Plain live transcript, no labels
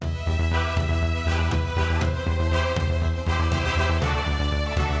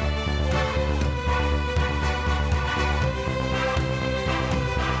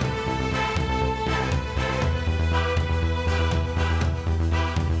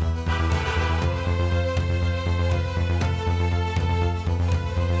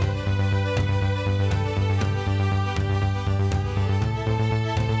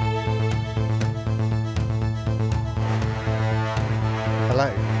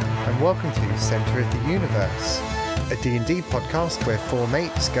and welcome to Centre of the Universe, a D&D podcast where four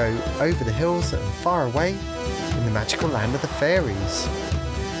mates go over the hills and far away in the magical land of the fairies.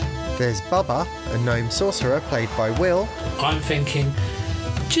 There's Bubba, a gnome sorcerer played by Will. I'm thinking,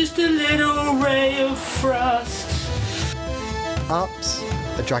 just a little ray of frost. Ups,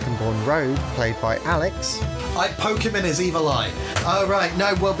 a dragonborn rogue played by Alex. I poke him in his evil eye. Oh right,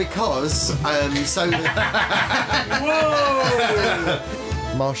 no, well because Whoa!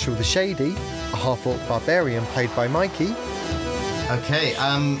 Marshall the Shady, a half-orc barbarian played by Mikey. Okay,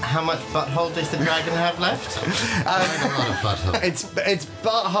 how much butthole does the dragon have left? A lot of butthole. Its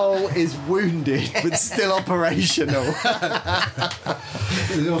butthole is wounded but still operational.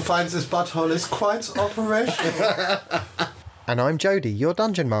 You'll find this butthole is quite operational. And I'm Jody, your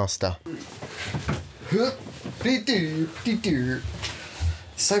dungeon master.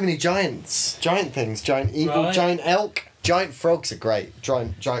 So many giants, giant things, giant eagle, Right. giant elk, giant frogs are great.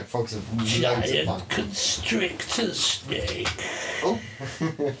 Giant frogs are loads of fun. Giant constrictor snake. Oh.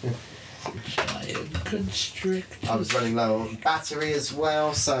 Giant constrictor. I was running low on battery as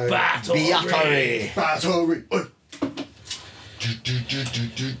well, so Battery. Battery. Oi.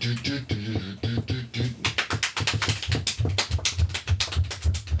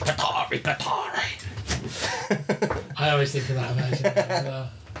 Batari. I always think of that version.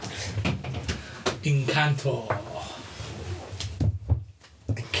 Incantor.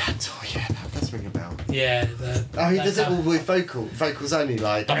 Encanto, yeah, that does ring a bell. Yeah. Oh, he does it all with vocals only,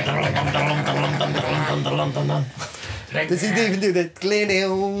 like. Does he even do the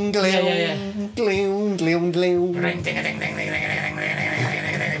gleon, gleon, Yeah. gleon, gleon, gleon? Ring ding a ding ding ding ding ding ding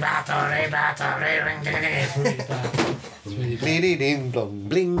ding ding battery ring ding ding. It's really bad. It's really bad. Bling, ding, blong,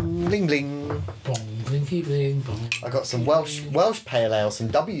 bling, bling, bling. Bong blinky bling bong. I got some Welsh pale ale, some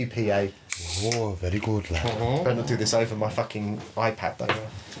WPA. Oh, very good, lad. Better not do this over my fucking iPad though.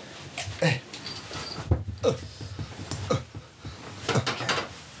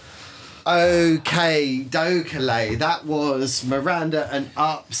 Okay, Dokale. That was Miranda and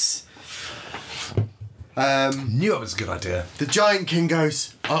Ups. Knew it was a good idea. The Giant King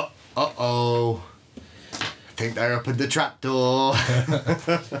goes, uh-oh. I think they opened the trapdoor.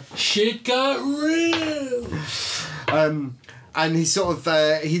 Shit got real. And he sort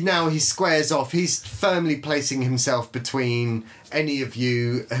of, he squares off. He's firmly placing himself between any of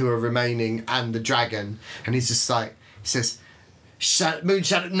you who are remaining and the dragon. And he's just like, he says,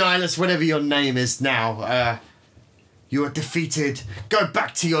 Moonshadow Nihilus, whatever your name is now, you are defeated. Go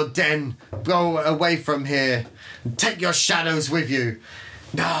back to your den. Go away from here. And take your shadows with you.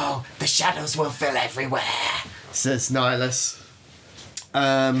 No, the shadows will fill everywhere, says Nihilus.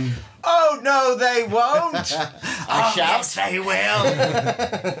 Oh no, they won't! I shout. Yes, they will.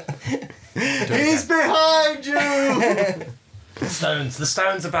 He's behind you. The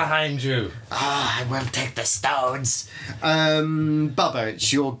stones are behind you. I will take the stones. Bubba,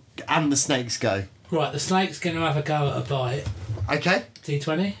 it's your and the snakes go. Right, the snake's going to have a go at a bite. Okay.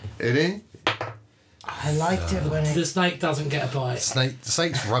 D20. It is. I liked it when The snake doesn't get a bite. The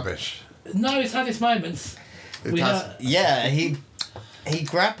snake's rubbish. No, it's had its moments. It We does. know- Yeah, he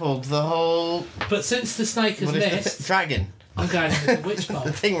grappled the whole... But since the snake has What is missed, the dragon? I'm going in with the witch The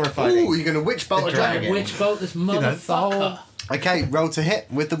bolt. thing we're fighting. Ooh, you're going to witch bolt The a dragon. dragon. Witch bolt this know, the motherfucker. Okay, roll to hit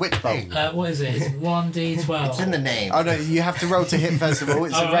with the witch bolt. What is it? It's 1d12. It's in the name. Oh no, you have to roll to hit first of all.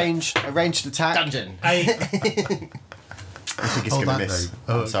 It's a Alright. ranged attack. Dungeon. 8. I think it's Hold going to that miss.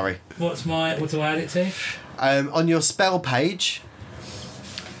 though. I'm sorry. What do I add it to? On your spell page,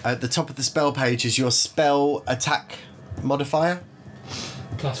 at the top of the spell page is your spell attack modifier.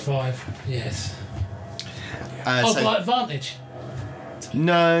 +5. Yes. So- Like advantage.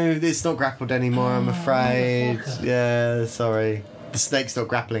 No, it's not grappled anymore, I'm afraid. motherfucker. Yeah, sorry. The snake's not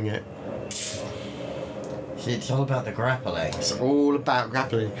grappling it. It's all about the grappling. It's all about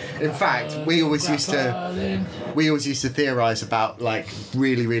grappling. In fact, we always used to theorize about like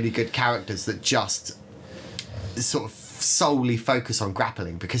really, really good characters that just sort of solely focus on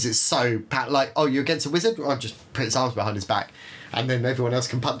grappling because it's so like, oh, you're against a wizard? I'll just put his arms behind his back and then everyone else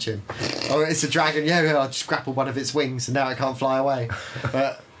can punch him. Oh, it's a dragon. Yeah, I'll just grapple one of its wings and now it can't fly away.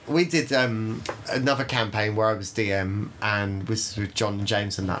 But we did another campaign where I was DM and was with John and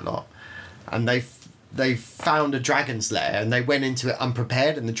James and that lot, and they found a dragon's lair and they went into it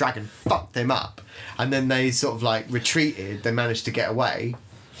unprepared and the dragon fucked them up, and then they sort of like retreated. They managed to get away.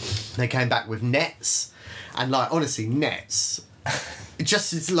 They came back with nets, and like honestly, nets. It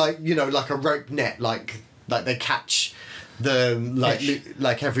just is like, you know, like a rope net, like they catch the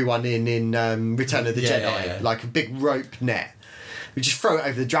like everyone in Return of the Yeah, Jedi, yeah, yeah. like a big rope net. We just throw it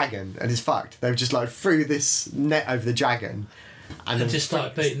over the dragon and it's fucked. They just like threw this net over the dragon, and And just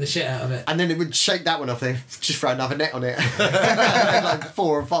started beating the shit out of it. and then it would shake that one off. Then just throw another net on it, like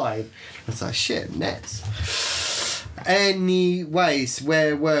 4 or 5. I was like, shit, nets. Anyways,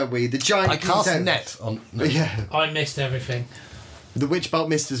 where were we? The giant. I cast net on. No. Yeah, I missed everything. the witch bolt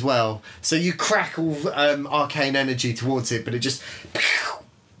missed as well. So you crackle arcane energy towards it, but it just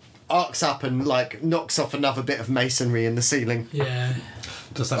arcs up and like knocks off another bit of masonry in the ceiling. Yeah.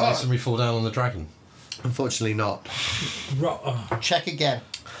 Does that masonry fall down on the dragon? Unfortunately, not. Check again.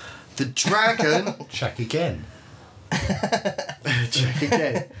 The dragon. Check again. Check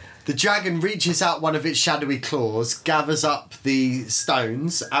again. The dragon reaches out one of its shadowy claws, gathers up the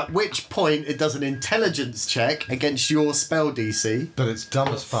stones, at which point it does an intelligence check against your spell DC. But it's dumb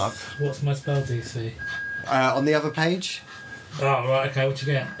as fuck. What's my spell DC? On the other page, Oh, right, okay, what you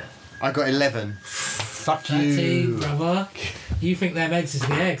get? I got 11. Fuck 13, brother. You think them eggs is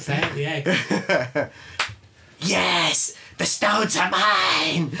the eggs, they ain't the eggs. Yes! The stones are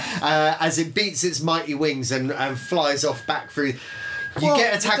mine! As it beats its mighty wings and flies off back through. You Well,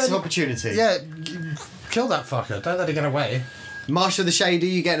 get attacks of then- opportunity. Yeah, kill that fucker. Don't let it get away. Marshal the Shady,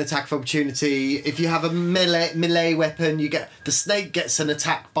 you get an attack of opportunity. If you have a melee weapon, you get. The snake gets an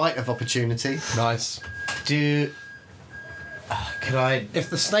attack bite of opportunity. Nice. Could I If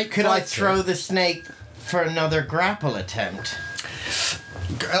the snake could I bites throw you- the snake for another grapple attempt?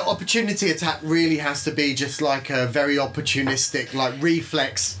 Opportunity attack really has to be just like a very opportunistic, like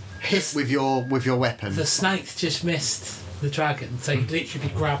reflex hit with your weapon. The snake just missed the dragon, so you'd literally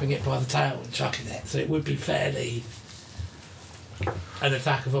be grabbing it by the tail and chucking it. So it would be fairly an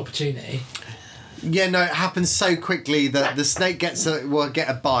attack of opportunity. Yeah, no, it happens so quickly that the snake will get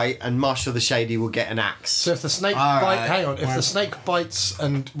a bite, and Marshal the Shady will get an axe. So if the snake All bite, right. hang on. If the snake bites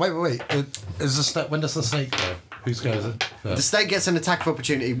and wait, is the snake? When does the snake go? Who's goes it The first? snake gets an attack of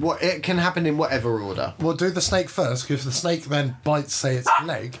opportunity. What it can happen in whatever order. Well, do the snake first. 'Cause if the snake then bites, say its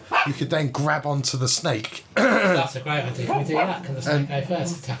leg, you could then grab onto the snake. That's a great idea. Can we do that? Can the snake go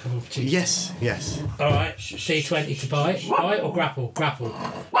first? Attack of opportunity. Yes, yes. Alright, D20 to bite. Bite or grapple? Grapple.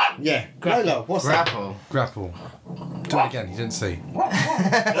 Yeah. Grapple. Lola, what's that? Grapple. Grapple. Do it again. You didn't see.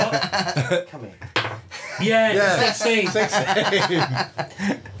 Come here. Yeah, 16.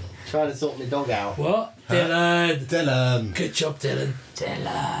 Trying to sort my dog out. What? Dylan. Dylan. Good job, Dylan.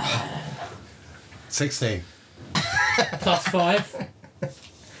 Dylan. 16. Plus 5.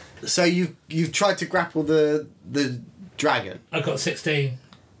 So you've tried to grapple the dragon. I got 16.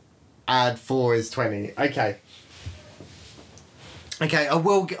 Add 4 is 20. Okay. Okay, I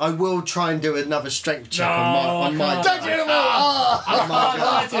will try and do another strength check on my. I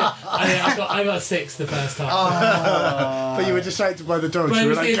can't. I got 6 the first time. But you were distracted by the dog. But it You were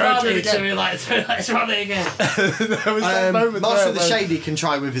was the like, go and do it advantage, so again. we were like, let's run it again. There was that moment Master there of the where- Shady can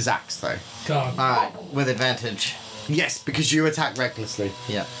try with his axe though. Go on. Alright, with advantage. Yes, because you attack recklessly.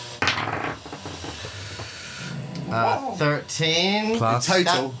 Yep. 13. Plus.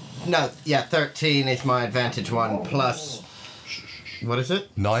 Total. 13 is my advantage one plus. What is it?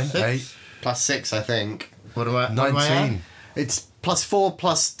 9, 6? 8, Plus 6, I think. What am I? what am I at? 19. It's plus 4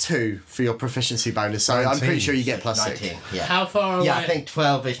 plus 2 for your proficiency bonus, so I'm 19. pretty sure you get plus 19. 6. Yeah. How far away? Yeah, I think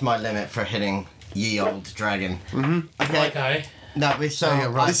 12 is my limit for hitting ye old dragon. Mm-hmm. Okay. Okay. No, we so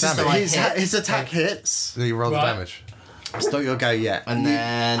Yeah, right. This is so I his, hit, his attack hits. Then you roll Right. the damage. It's not your go yet. And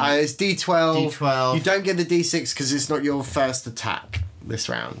then It's D12. D12. You don't get the D6 because it's not your first attack this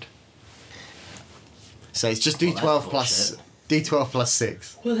round. So it's just Well, D12 that's plus bullshit. D12 plus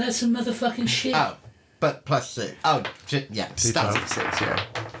 6. Well, that's some motherfucking shit. Oh, but plus 6. Oh, yeah. Static 6, yeah.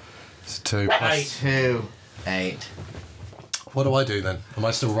 It's 2 plus. 8. 2, 8. What do I do then? Am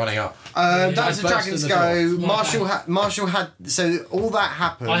I still running up? That's I the burst dragon's in the go. door. Marshall had. So all that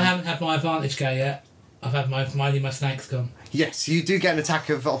happened. I haven't had my advantage go yet. I've had my snake's gone. Yes, you do get an attack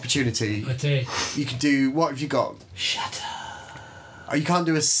of opportunity. I do. You can do. What have you got? Shut up. Oh, you can't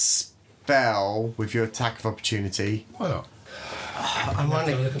do a spell with your attack of opportunity. Why not? I want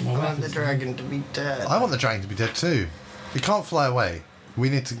have to look at my the weapons. dragon to be dead. I want the dragon to be dead too. He can't fly away. We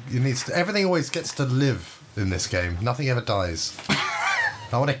need to. It needs to. Everything always gets to live in this game. Nothing ever dies.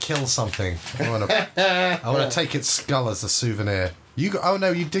 I want to kill something. I want to take its skull as a souvenir. Oh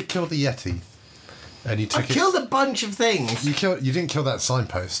no, you did kill the Yeti, and you took I've killed a bunch of things. You killed. You didn't kill that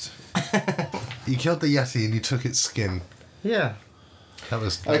signpost. You killed the Yeti and you took its skin. Yeah. That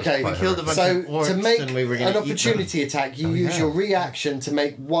was Okay, quite killed a horrific. bunch So of to orcs make and we were gonna an eat them. opportunity attack, you use yeah. your reaction to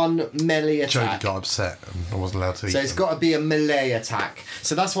make one melee Jody attack. got upset and I wasn't allowed to eat So it's them. got to be a melee attack.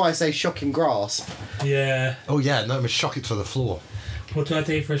 So that's why I say shocking grasp. Yeah. Oh yeah, no, it was shock it to the floor. What do I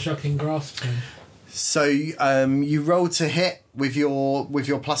do for a shocking grasp then? So you roll to hit with your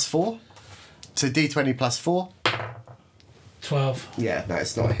plus 4. So D20 plus 4. 12. Yeah, no,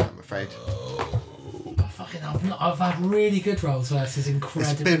 it's not him, I'm afraid. I've had really good rolls versus It's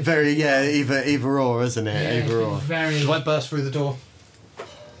incredible. been very, either or, isn't it? Yeah, it's Either been or. very. Do I burst through the door?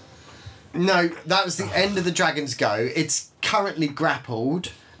 No, that was the end of the dragon's go. It's currently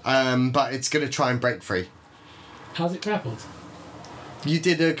grappled, but it's going to try and break free. How's it grappled? You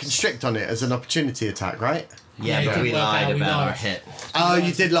did a constrict on it as an opportunity attack, right? Yeah, Yeah, but it we didn't work lied out, we about our lied. hit. Oh,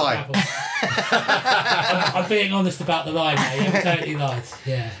 you did lie. I'm being honest about the lie, mate. You totally lied.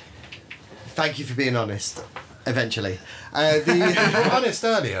 Yeah. Thank you for being honest. Eventually. You were honest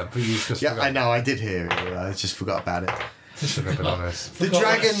earlier, but you just Yeah, forgot. I know, I did hear it. I just forgot about it. Should have been honest. The Forgot what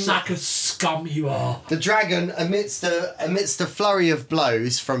dragon... a sack of scum you are. The dragon, amidst a flurry of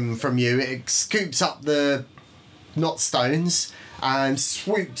blows from you, it scoops up the knot stones and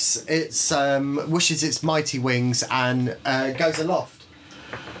swoops its whooshes its mighty wings and goes aloft.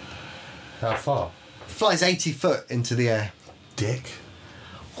 How far? Flies 80 foot into the air. Dick.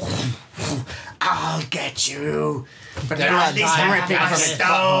 I'll get you. But Next at least time, ripping the Gadget.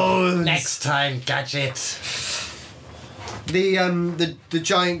 stones. Next time, Gadget. The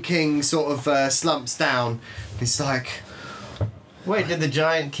giant king sort of slumps down. He's like, Wait, did the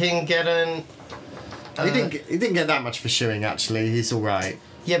Giant King get an... he didn't get that much for shooing actually. He's all right.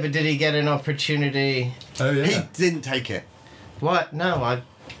 Yeah, but did he get an opportunity? Oh, yeah. He didn't take it. What? No, I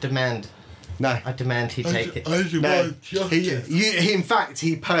demand No. he take it. No, he in fact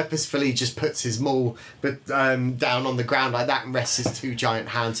he purposefully just puts his maul down on the ground like that and rests his two giant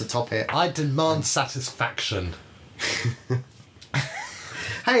hands atop it. I demand satisfaction.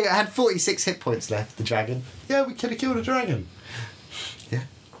 Hey, I had 46 hit points left. The dragon. Yeah, we could have killed a dragon. Yeah,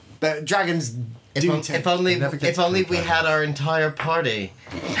 but dragons If, do. if only, never gets if only killed we by had our entire party.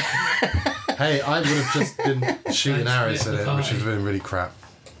 Hey, I would have just been shooting Thanks, arrows at Mr. it, which Party. would have been really crap.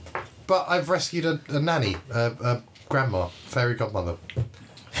 But I've rescued a nanny, a grandma, fairy godmother.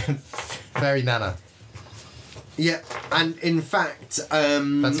 Fairy nana. Yeah, and in fact, That's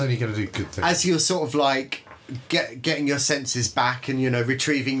only going to do good things. as you're sort of like getting your senses back and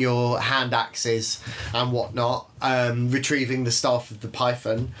retrieving your hand axes and whatnot, retrieving the staff of the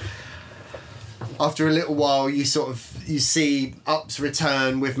python. After a little while, you see Ups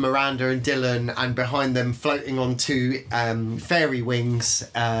return with Miranda and Dylan, and behind them, floating on two fairy wings,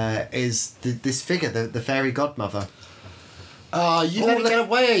 is this figure, the fairy godmother. Oh, you Oh, let it look- get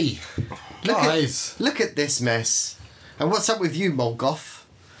away! Look Guys! look at this mess. And what's up with you, Molgoth?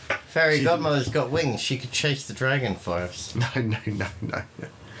 Fairy Godmother's got wings. She could chase the dragon for us. No.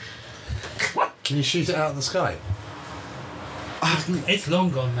 Can you shoot it out of the sky? It's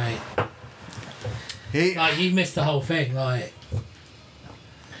long gone, mate. Like, you've missed the whole thing. Like,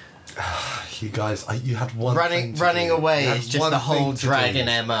 You guys, you had one thing to running do. away You had is just one the whole thing to dragon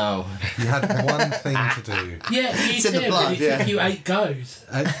do. MO. You had one thing to do. yeah, you It's in the did, blood, but it yeah. took you 8 goes.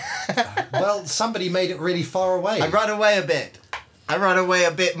 Well, somebody made it really far away. I run away a bit. I run away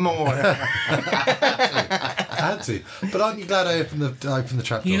a bit more. I had to. But aren't you glad I opened the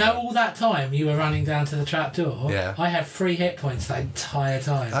trap door? You know, all that time you were running down to the trap door. Yeah. I had 3 hit points that entire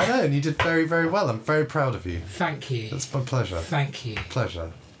time. I know, and you did very, very well. I'm very proud of you. Thank you. That's my pleasure. Thank you.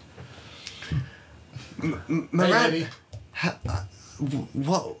 Pleasure. Miranda,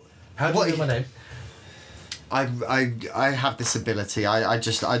 what? How do What- you know my name? I have this ability. I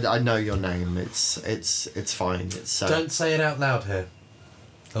know your name. It's fine. It's Don't say it out loud here.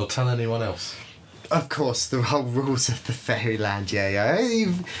 Or tell anyone else. Of course, the whole rules of the fairyland. Yeah.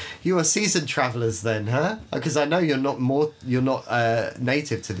 You are seasoned travellers then, huh? Because I know you're not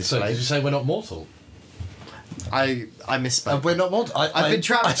native to this So, did you place. say we're not mortal? I misspoke. We're not mortal. I've been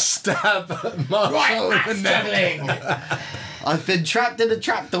trapped. I stab Marshall in the neck. Struggling. I've been trapped in a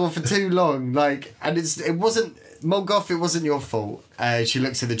trapdoor for too long. And it wasn't Molgoth. It wasn't your fault. She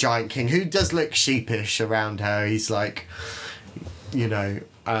looks at the giant king, who does look sheepish around her. He's like,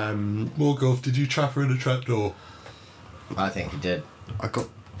 Morgoth, did you trap her in a trapdoor? I think he did. I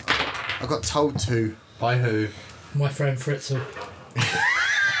got told to. By who? My friend Fritzl.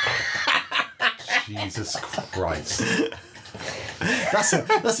 Jesus Christ.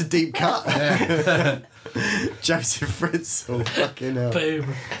 That's a deep cut. Yeah. Joseph Fritzl. Fucking hell.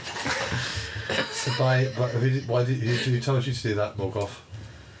 Boom. So who told you to do that, Morgoth?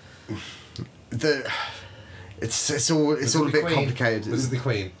 It's all a bit complicated. Was it the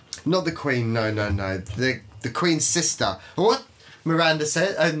Queen? Not the Queen. No. The Queen's sister. What? Miranda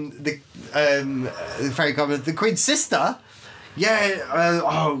said, and the fairy godmother. The Queen's sister. Yeah.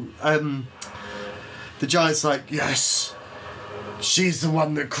 The giant's like, yes. She's the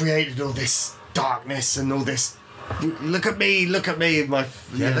one that created all this darkness and all this Look at me, my.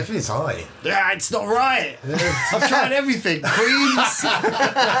 Yeah, look at his eye. Yeah, it's not right. I've tried everything. Creams.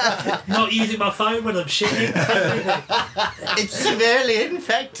 Not using my phone when I'm shitting. It's severely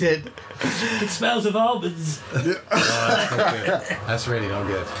infected. It smells of almonds. That's not good. That's really not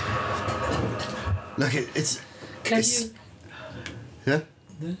good. Look, it's. Can It's- you? Yeah.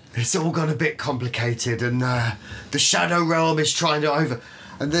 It's all gone a bit complicated, and the Shadow Realm is trying to over.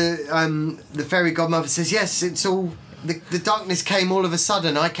 And the fairy godmother says, yes, it's all. The darkness came all of a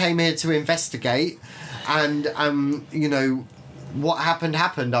sudden. I came here to investigate, and you know, what happened.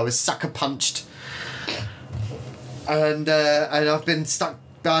 I was sucker punched, and I've been stuck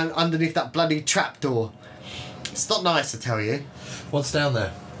down underneath that bloody trapdoor. It's not nice, I tell you. What's down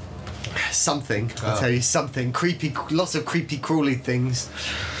there? Something, I'll tell you something creepy, lots of creepy crawly things.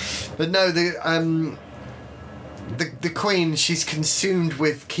 But no, the queen, she's consumed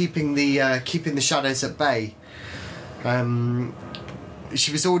with keeping the shadows at bay.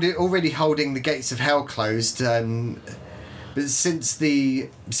 She was already holding the gates of hell closed, but since the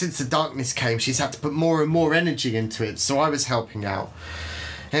darkness came, she's had to put more and more energy into it. So I was helping out.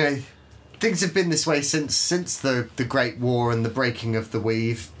 Anyway, things have been this way since the Great War and the breaking of the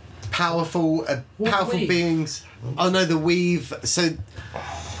Weave. Powerful weave? beings. Oh no, the Weave. So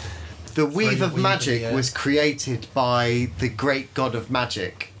the Weave of weave in Magic the air. was created by the great god of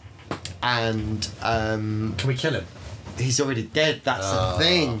magic, and Can we kill him? he's already dead. That's the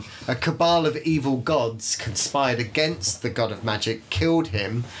thing. A cabal of evil gods conspired against the god of magic, killed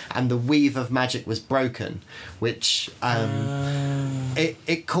him, and the Weave of Magic was broken, which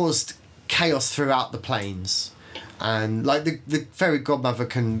it caused chaos throughout the planes. And like the fairy godmother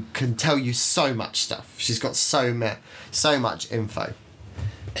can tell you so much stuff. She's got so much info.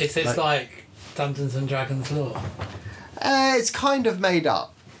 Is this like Dungeons and Dragons lore? It's kind of made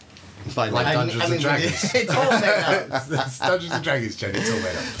up by Like now. Dungeons and Dragons. It's all made up. It's Dungeons and Dragons, Jenny. It's all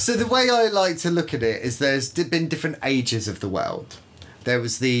made up. So the way I like to look at it is there's been different ages of the world. There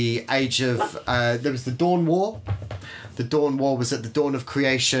was the age of there was the Dawn War. The Dawn War was at the dawn of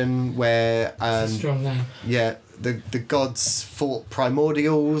creation, where It's a strong name. yeah, the gods fought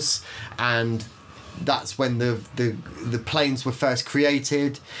primordials, and that's when the planes were first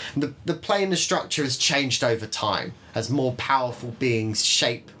created. And the planar structure has changed over time as more powerful beings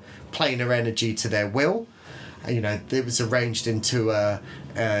shape planar energy to their will. And, you know, it was arranged into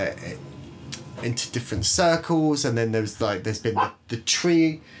different circles, and then there's been the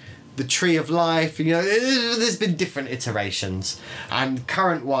tree of life. You know, there's been different iterations, and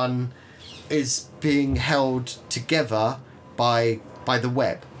current one is being held together by the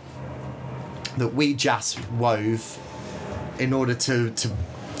web that we just wove in order to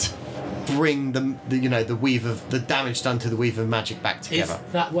bring the weave of the damage done to the Weave of Magic back Is together.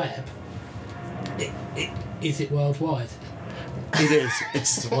 that web? Is it worldwide? It is.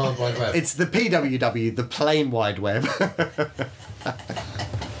 It's The World Wide Web. It's the PWW, the plain wide web.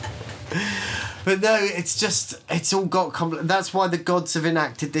 But no, it's all got that's why the gods have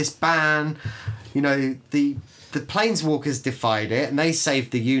enacted this ban. You know, the planeswalkers defied it and they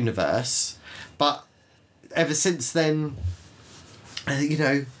saved the universe, but ever since then, you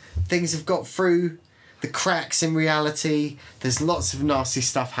know, things have got through the cracks in reality. There's lots of nasty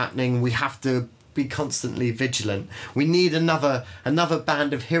stuff happening. We have to be constantly vigilant. We need another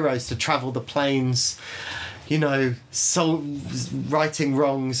band of heroes to travel the planes, you know, righting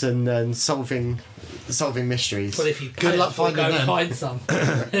wrongs and solving mysteries. Well, if you pay Good luck us, we'll finding go them. find some.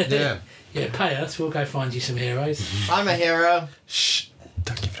 Yeah. Yeah, pay us, we'll go find you some heroes. I'm a hero. Shh.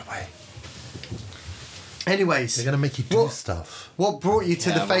 Don't give it away. Anyways, They're going to make you do What- stuff. what brought you to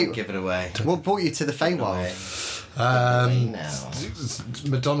Yeah, the I won't Fey? give it away. What brought you to the Feywild? Now.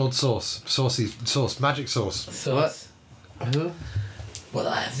 McDonald's sauce, magic sauce. So, What? Who? well,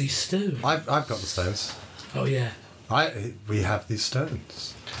 I have these stew. I've got the stones. Oh, yeah. We have these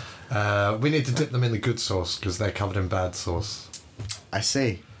stones. We need to dip them in the good sauce because they're covered in bad sauce. I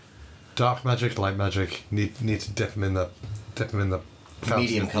see. Dark magic, light magic. Need to dip them in the fountain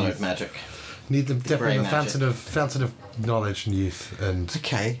Medium of coloured youth. magic. Need them dip grey in the magic. fountain of knowledge and youth, and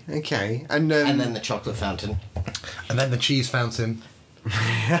Okay, and And then the chocolate fountain. then the cheese fountain.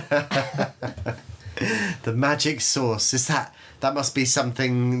 the magic sauce is that must be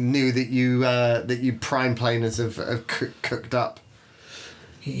something new that you prime planers have cooked up.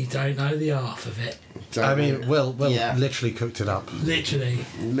 You don't know the half of it. Don't I you? mean, Will Yeah. literally cooked it up. Literally.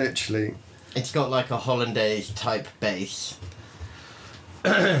 Literally. It's got like a hollandaise type base.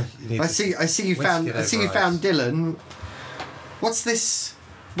 You need I to- see you Whiskey found over found ice. Dylan. What's this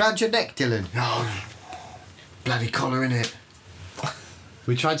round your neck, Dylan? Oh, bloody collar in it.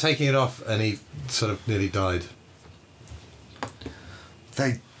 We tried taking it off, and he sort of nearly died.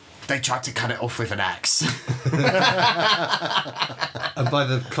 they tried to cut it off with an axe. And by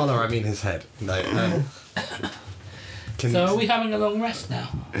the collar, I mean his head. No. So are we having a long rest now?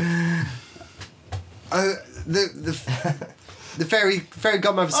 The fairy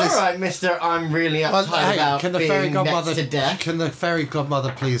godmother says, All right, Mister. I'm really uptight Hey, about can the being fairy next godmother to death. Can the fairy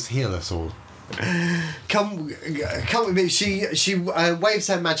godmother please heal us all? come with me. She waves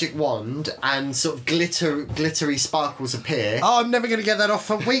her magic wand and sort of glittery sparkles appear. Oh, I'm never going to get that off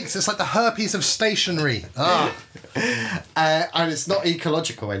for weeks. It's like the herpes of stationery. Ah. And it's not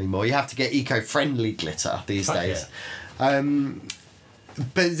ecological anymore. You have to get eco-friendly glitter these days.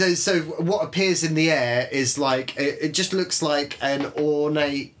 But so what appears in the air is like it just looks like an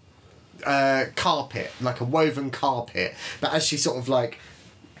ornate carpet, like a woven carpet. But as she sort of like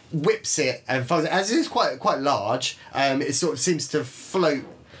whips it and folds it, as it is quite large, it sort of seems to float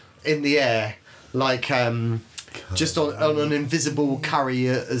in the air like just on an invisible curry.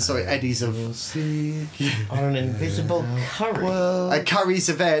 Eddies of On an invisible curry. curries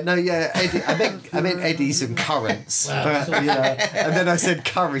of air. No, yeah, I meant eddies and currents. Wow, But, and then I said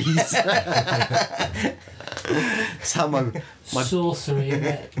curries. That's how my Sorcery.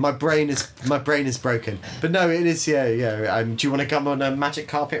 Rick. my brain is broken. But no, it is. Yeah. Do you want to come on a magic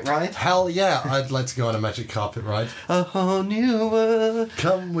carpet ride? Hell yeah, I'd like to go on a magic carpet ride. A whole new world.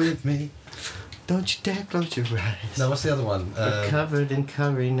 Come with me. Don't you dare close your eyes. No, what's the other one? We're covered in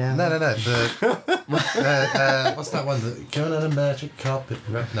curry now. No. What's that one? Going on a magic carpet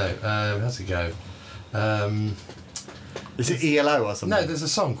ride? No, how's it go? Is it ELO or something? No, there's a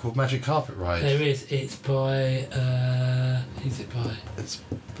song called Magic Carpet Ride. There is. It's by. Who's it by?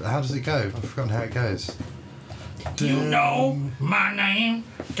 How does it go? I've forgotten how it goes. You know my name.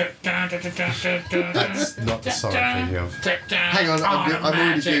 That's not the song I'm thinking of. Hang on, I'm already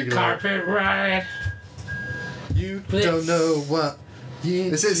magic Googling it. carpet ride. You But don't it's- know what.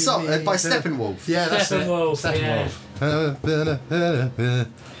 Is it a song by Steppenwolf? Yeah, that's it. Steppenwolf, yeah.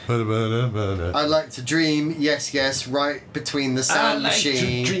 Steppenwolf. I like to dream, yes, right between the I sound like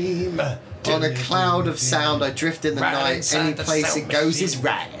machine. to dream. On a cloud of sound, I drift in the Right night. inside Any the place sound it goes machine. is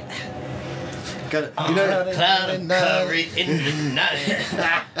right. You know, Cloud of curry in the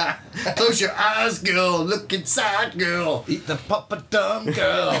night. close your eyes, girl. Look inside, girl. Eat the poppadom,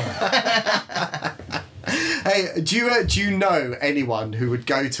 girl. Hey, do you know anyone who would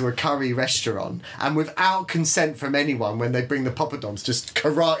go to a curry restaurant and without consent from anyone, when they bring the poppadoms, just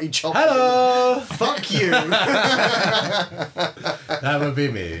karate chop? Hello. Fuck you. That would be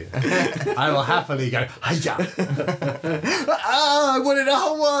me. I will happily go. Hiya. I wanted a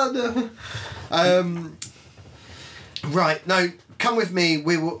whole one. Right, no, come with me.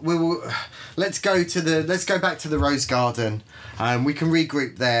 We will. Let's go back to the Rose Garden. We can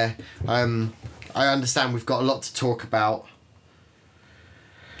regroup there. I understand we've got a lot to talk about.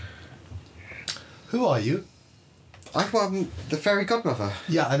 Who are you? I'm the fairy godmother.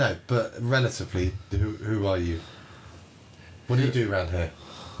 Yeah, I know, but relatively, who are you? What do you do around here?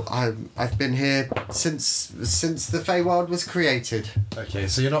 I've been here since the Feywild was created. Okay,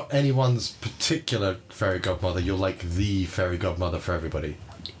 so you're not anyone's particular fairy godmother. You're like the fairy godmother for everybody.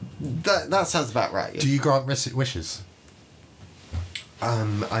 That sounds about right. Do you grant wishes?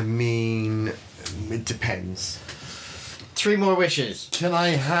 I mean, it depends. 3 more wishes. Can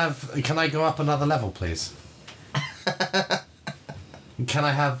I go up another level, please? Can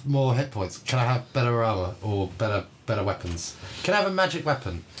I have more hit points? Can I have better armor or better weapons? Can I have a magic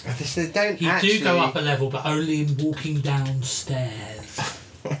weapon? They don't You actually. do go up a level, but only in walking downstairs.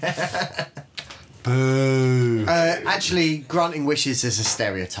 Boo. Actually, granting wishes is a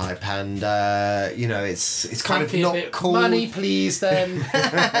stereotype, and it's kind of Frankly, a not bit cool. Money, please, then.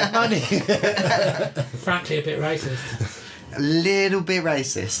 Money. Frankly, a bit racist. A little bit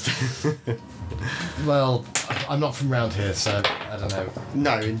racist. Well, I'm not from round here, so I don't know.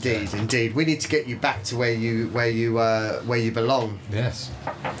 No, indeed. We need to get you back to where you belong. Yes.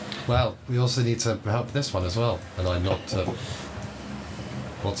 Well, we also need to help this one as well. And I nod to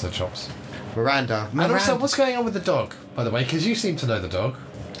what's her chops. Miranda. And also, what's going on with the dog, by the way? Because you seem to know the dog.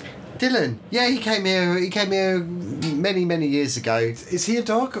 Dylan. Yeah, he came here many years ago. Is he a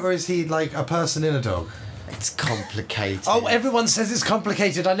dog or is he like a person in a dog? It's complicated. Oh, everyone says it's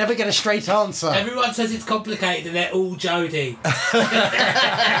complicated. I never get a straight answer. Everyone says it's complicated and they're all Jodie.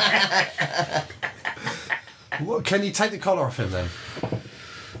 What, can you take the collar off him then?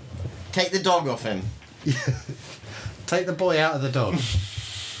 Take the dog off him. Take the boy out of the dog.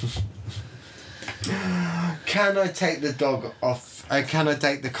 Can I take the dog off? Can I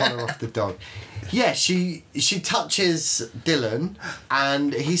take the collar off the dog? Yeah, she touches Dylan,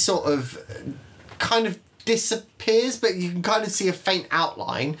 and he sort of, kind of disappears, but you can kind of see a faint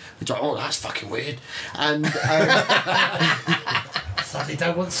outline. Which like, oh, that's fucking weird. And Suddenly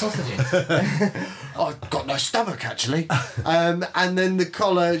don't want sausages. I've got no stomach actually. And then the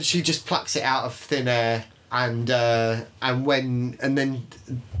collar, she just plucks it out of thin air, and then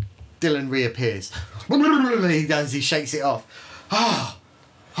Dylan reappears. He does. He shakes it off. Oh,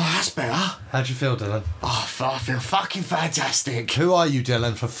 that's better. How'd you feel, Dylan? Oh, I feel fucking fantastic. Who are you,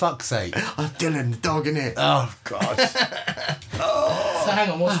 Dylan? For fuck's sake! Oh, Dylan, the dog, innit? Oh God! So hang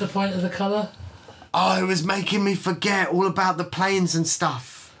on, what's the point of the colour? Oh, it was making me forget all about the planes and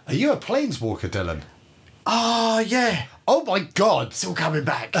stuff. Are you a planeswalker, Dylan? Oh, yeah. Oh my God! It's all coming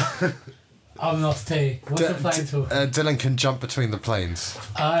back. I'm lost too. What's the plane talk? Dylan can jump between the planes.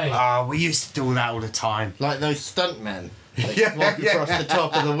 Aye. Oh, we used to do that all the time. Like those stuntmen. Like Yeah, walk yeah. across the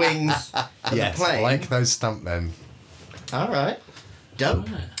top of the wings of the plane. like those stuntmen, All right. Dope.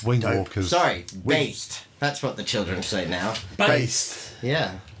 wing walkers. Sorry, based. That's what the children say now. Based.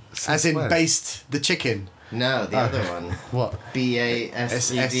 Yeah. As in Where? based the chicken. No, the other one. What?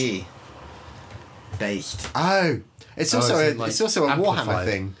 BASED. Based. Oh. It's Oh, also is a it, like, it's also a amplified? Warhammer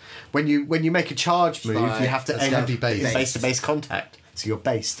thing. When you make a charge move, Like, you have to it's aim gotta be based. face to base contact. So you're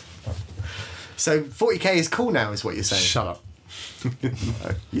based. So 40k is cool now, is what you're saying. Shut up.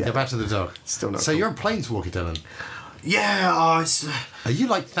 Yeah. Go back to the dog. Still not So cool. you're a planeswalker, Dylan. Yeah, oh, it's Are you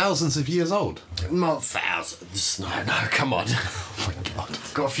like thousands of years old? not thousands. No, come on. Oh my God!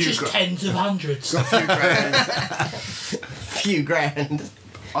 Got a few. Just tens of hundreds. Few grand.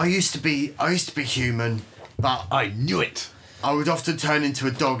 I used to be human, but I knew it. I would often turn into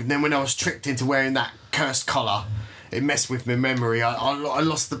a dog, and then when I was tricked into wearing that cursed collar, it messed with my memory. I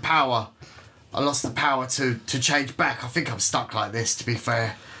lost the power. I lost the power to change back. I think I'm stuck like this, to be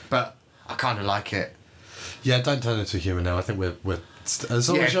fair, but I kind of like it. Yeah, don't turn into a human now. I think we're as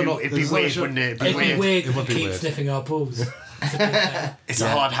long Yeah, as you're not. it'd be as long weird, as you're- wouldn't it? It'd be weird It if would you be keep weird. sniffing our balls. It's a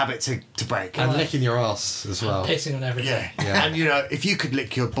hard habit to break. And licking your ass as well. Pissing on everything. Yeah. Yeah. And you know, if you could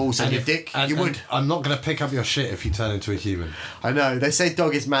lick your balls and your if- dick, and- you and would. I'm not going to pick up your shit if you turn into a human. I know. They say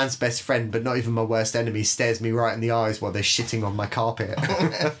dog is man's best friend, but not even my worst enemy stares me right in the eyes while they're shitting on my carpet.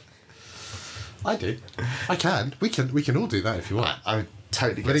 I do. I can. We can all do that if you want. I would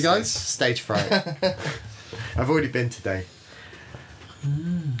totally get Ready, guys? Stage fright. I've already been today.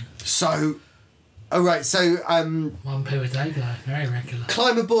 So, all right. So, One poo a day guy, very regular.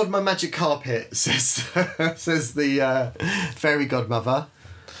 climb aboard my magic carpet, says says the fairy godmother.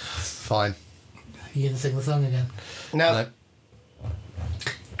 Fine. You gonna sing the song again? No. No.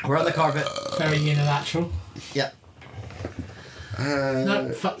 We're on the carpet. Very unilateral. Yeah.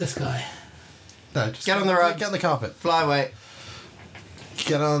 No, fuck this guy. No, just Get on the rug. Get on the carpet. Fly away.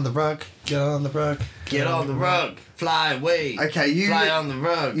 Get on the rug. Get on the rug. Get on the rug. Fly away. Okay, you Fly on the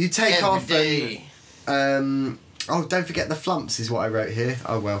rug. you take every off day. Oh, don't forget the flumps is what I wrote here.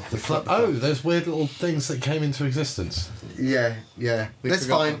 Oh well. The Oh, those weird little things that came into existence. Yeah. That's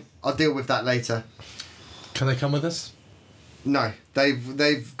forgot fine. them. I'll deal with that later. Can they come with us? No,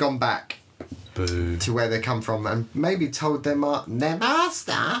 they've gone back Boo. to where they come from and maybe told their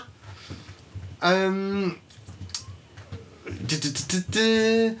master.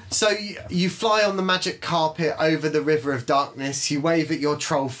 So you fly on the magic carpet over the river of darkness. You wave at your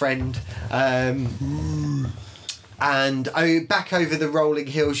troll friend, and back over the rolling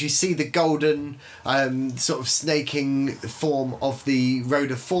hills. You see the golden sort of snaking form of the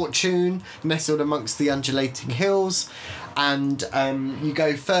Road of Fortune nestled amongst the undulating hills, and you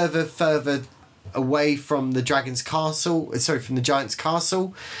go further away from the dragon's castle. From the giant's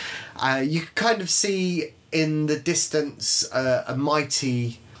castle. You kind of see in the distance a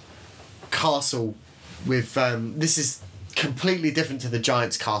mighty castle with this is completely different to the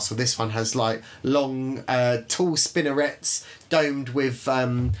giant's castle. This one has like long tall spinnerets domed with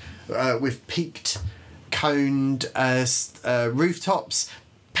peaked coned rooftops,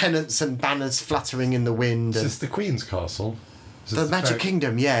 pennants and banners fluttering in the wind. Is And this the Queen's castle? Is the this Magic fairy-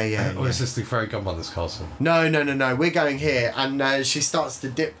 Kingdom, yeah. Or is this the Fairy Godmother's castle? No. We're going here, and she starts to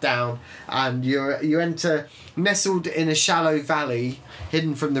dip down, and you enter. Nestled in a shallow valley,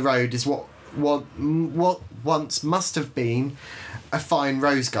 hidden from the road, is what once must have been a fine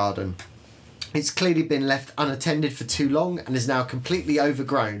rose garden. It's clearly been left unattended for too long, and is now completely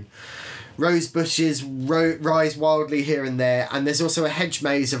overgrown. Rose bushes rise wildly here and there, and there's also a hedge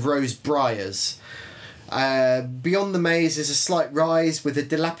maze of rose briars. Beyond the maze is a slight rise with a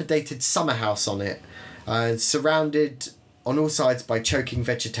dilapidated summer house on it, surrounded on all sides by choking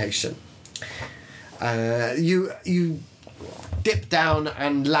vegetation. You dip down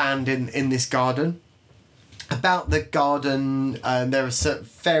and land in this garden. About the garden, there are certain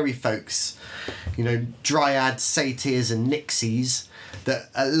fairy folks dryads, satyrs and nixies that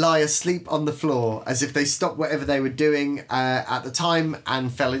lie asleep on the floor as if they stopped whatever they were doing at the time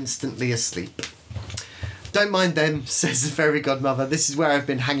and fell instantly asleep. Don't mind them, says the fairy godmother. This is where I've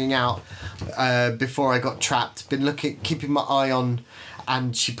been hanging out before I got trapped. Been keeping my eye on,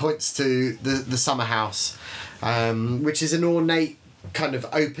 and she points to the summer house, which is an ornate kind of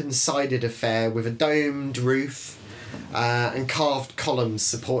open-sided affair with a domed roof and carved columns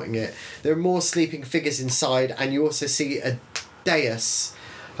supporting it. There are more sleeping figures inside, and you also see a dais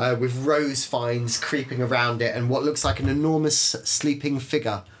with rose vines creeping around it and what looks like an enormous sleeping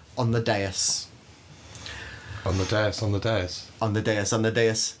figure on the dais. On the dais, on the dais. On the dais, on the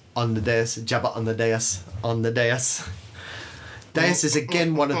dais, on the dais, Jabba on the dais, on the dais. Dais is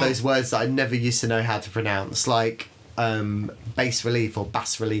again one of those words that I never used to know how to pronounce, like bas relief or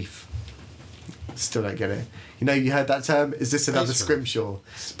bas relief. Still don't get it. You heard that term? Is this another scrimshaw?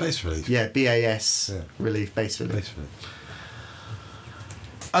 Space relief. Yeah, BAS Yeah. relief, bas relief. Space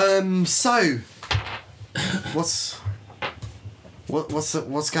relief. So, what's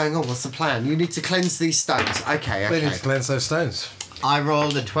going on? What's the plan? You need to cleanse these stones. Okay. We need to cleanse those stones. I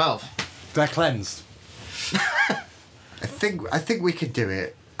rolled a 12. They're cleansed. I think we could do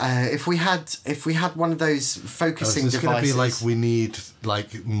it. If we had one of those focusing It's going to devices. be like we need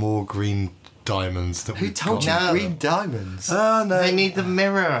more green diamonds. That Who we've told got. you No. green diamonds? Oh no. They need the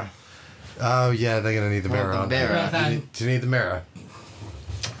mirror. Oh yeah, they're going to need the mirror. the aren't they? mirror. Do you need the mirror?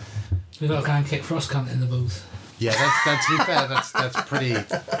 We've got to go and kick Frostcunt in the booth. Yeah, that's to be fair, that's pretty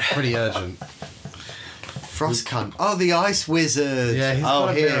urgent. Frostcunt. Oh, the ice wizard. Yeah, he's oh, got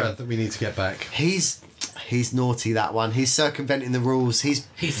a here. mirror that we need to get back. He's naughty, that one. He's circumventing the rules. He's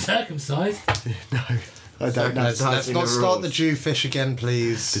He's circumcised. no, I don't know. Let's not start the Jewfish again,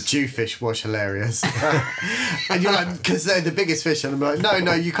 please. The Jewfish was hilarious. And you're like, because they're the biggest fish. And I'm like,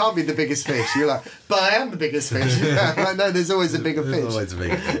 no, you can't be the biggest fish. You're like, but I am the biggest fish. I'm like, no, there's always a bigger There's fish. always a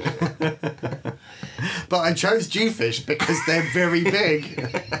big. But I chose Jewfish because they're very big.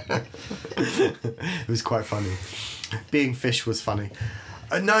 It was quite funny. Being fish was funny.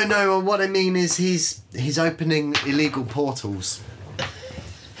 No, what I mean is he's opening illegal portals.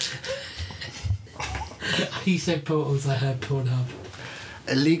 He said portals, I heard Pornhub.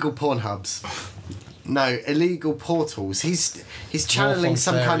 Illegal porn hubs. No, illegal portals. He's channeling on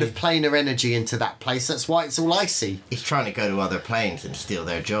some kind of fairy. planar energy into that place. That's why it's all icy. He's trying to go to other planes and steal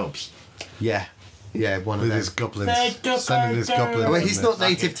their jobs. Yeah, one of With those. his goblins. They're Sending his goblins. Well, in he's there. not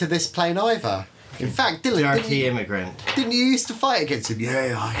native to this plane either. In fact, Dylan, Dirty immigrant. didn't you used to fight against him?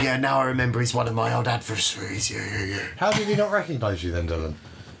 Yeah, now I remember he's one of my old adversaries. Yeah. How did he not recognise you then, Dylan?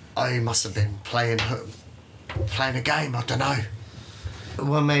 I must have been playing a game, I don't know.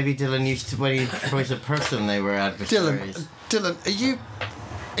 Well, maybe Dylan used to, when he was a person, they were adversaries. Dylan,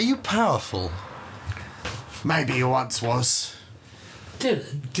 are you powerful? Maybe he once was.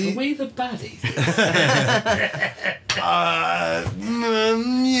 Dylan, are we the baddies? Yeah.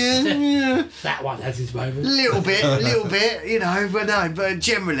 That one has his moments. Little bit, but no, but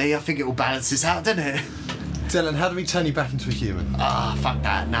generally I think it all balances out, doesn't it? Dylan, how do we turn you back into a human? Ah, fuck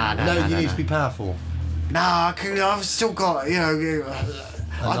that. No, you need to be powerful. Nah, I've still got, A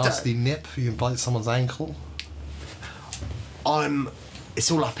I nasty nip, you can bite someone's ankle.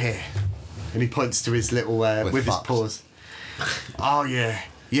 it's all up here. And he points to his little, with his fucked. paws. Oh, yeah.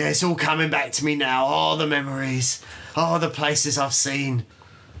 Yeah, it's all coming back to me now. All the memories. All the places I've seen.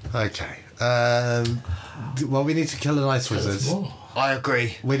 Okay. Well, we need to kill an ice wizard. More. I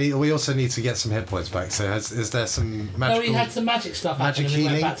agree. We also need to get some hit points back. So is there some No, magical... we had some magic stuff Magic happen and we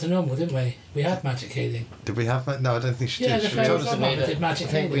went healing? back to normal, didn't we? We had magic healing. Did we have... No, I don't think she Yeah, did. the She fairy told us godmother about did magic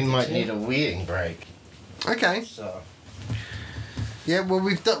I think we healing. might didn't need she? a weeding break. Okay. So Yeah, well,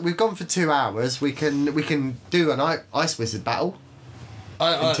 we've gone for 2 hours. We can do an ice wizard battle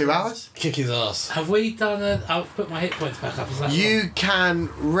in 2 hours. Kick his ass. Have we done I'll put my hit points back up. Is that You can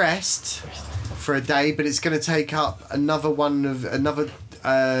rest for a day, but it's going to take up another couple we've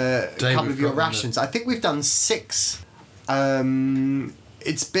of your got on rations. I think we've done 6. I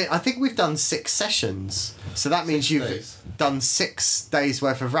think we've done 6 sessions. So that means you've days. done 6 days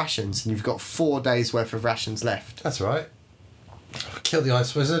worth of rations, and you've got 4 days worth of rations left. That's right. Kill the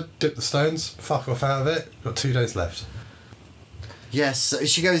ice wizard, dip the stones, fuck off out of it. Got 2 days left. Yes,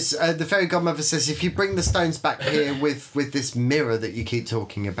 she goes. The fairy godmother says, if you bring the stones back here with this mirror that you keep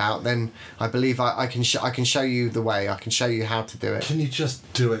talking about, then I believe I can show you the way. I can show you how to do it. Can you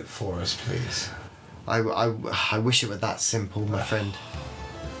just do it for us, please? I wish it were that simple, my friend.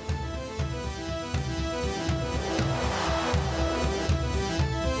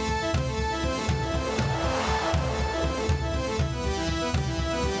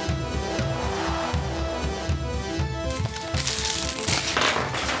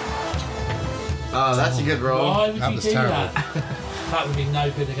 Oh, that's a good roll. Why would That you was do terrible. that? That would be no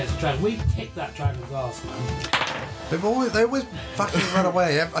good against a dragon. We kicked that dragon's ass, man. They always fucking run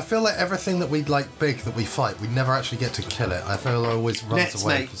away. I feel like everything that we like big that we fight, we never actually get to kill it. I feel it always runs Nets,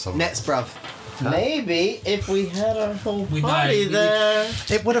 away mate. from someone. Nets, bruv. Maybe if we had our whole We know, party we- there.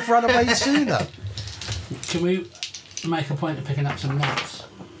 It would have run away sooner. Can we make a point of picking up some nuts?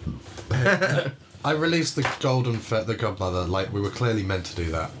 I released the the godmother. Like we were clearly meant to do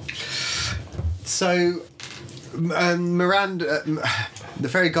that. So, Miranda, the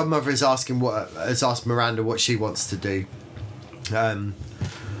fairy godmother has asked Miranda what she wants to do.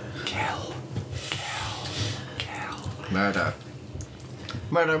 Murder.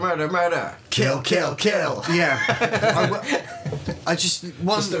 Murder, murder, murder. Kill. Yeah. I just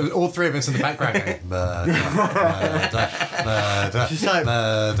want. Just all three of us in the background. going, Murder, murder, Just like-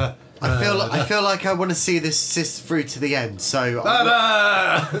 murder. I feel like I want to see this through to the end. So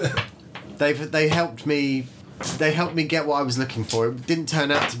they helped me. They helped me get what I was looking for. It didn't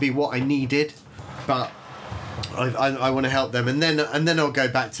turn out to be what I needed, but I want to help them. And then I'll go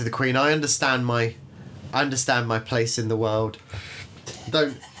back to the Queen. I understand my place in the world.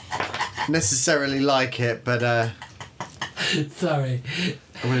 Don't necessarily like it, but Sorry.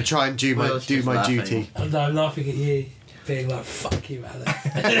 I'm going to try and do Well, it's my just laughing. duty. No, I'm laughing at you. Being like, fuck you,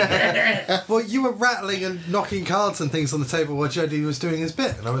 Alex. Well, you were rattling and knocking cards and things on the table while Jody was doing his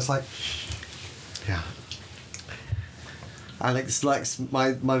bit, and I was like, Yeah. Alex likes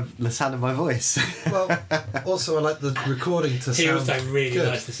the sound of my voice. well. Also, I like the recording to He sound also really good.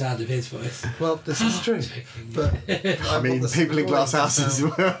 likes the sound of his voice. Well, this is true, but I mean, people in glass houses.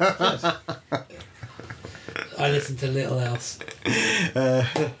 I listen to little else.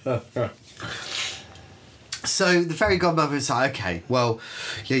 So the fairy godmother is like, okay, well,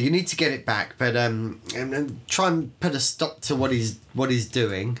 yeah, you need to get it back, but and try and put a stop to what he's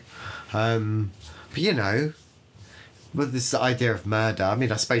doing. But you know, with this idea of murder, I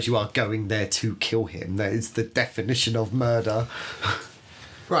mean, I suppose you are going there to kill him. That is the definition of murder.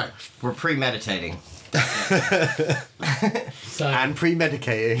 right. We're premeditating. So And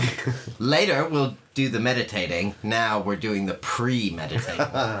premedicating. Later, we'll do the meditating. Now we're doing the premeditating.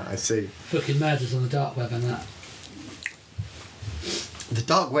 I see. booking murders on the dark web and that. The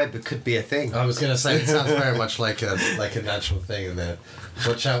dark web could be a thing. I was going to say it sounds very much like a natural thing in there.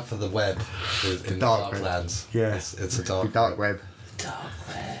 Watch out for the web in the dark web. Darklands. Yeah. It's a The dark. dark web. Dark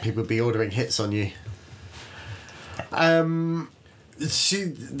web. People be ordering hits on you. The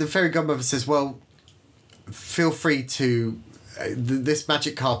fairy godmother says, "Well, feel free to. This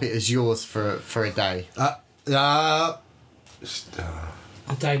magic carpet is yours for a day." The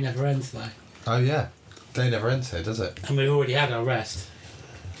day never ends though. Oh yeah, day never ends here, does it? And we already had our rest.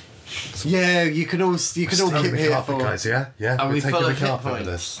 Yeah, you can all keep here for. Yeah. Are we're we taking full the of hit carpet with points?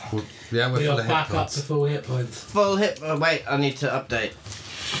 us. Yeah, we're We full are of hit back up points. to full hit points. Full hit. Wait, I need to update.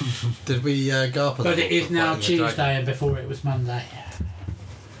 Did we go up a But level it is for now fighting the dragon? Tuesday and before it was Monday.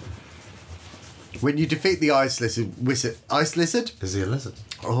 When you defeat the ice lizard, Is he a lizard?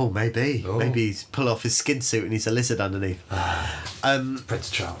 Oh, maybe. Oh. Maybe he's pull off his skin suit and he's a lizard underneath. Prince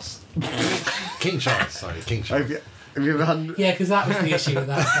Charles. King Charles. Sorry, King Charles. Have you ever had... Yeah, because that was the issue with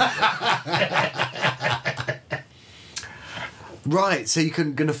that. Right, so you're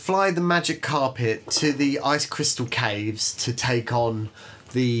going to fly the magic carpet to the ice crystal caves to take on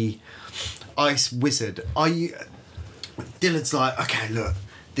the ice wizard. Are you... Dylan's like, okay, look,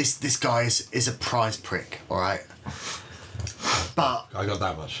 this guy is a prize prick, all right? But I got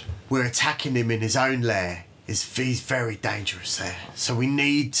that much. we're attacking him in his own lair. He's very dangerous there. So we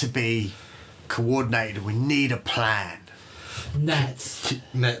need to be coordinated. We need a plan. Nets.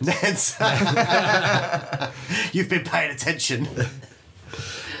 Nets. You've been paying attention.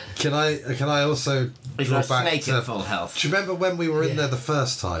 Can I also Is draw that back snake to? in full health? Do you remember when we were in Yeah. there the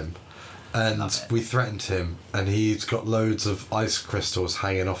first time, and Love it. we threatened him, and he's got loads of ice crystals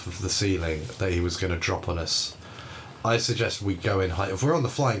hanging off of the ceiling that he was going to drop on us? I suggest we go in high. If we're on the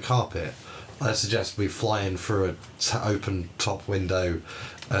flying carpet, I suggest we fly in through a open top window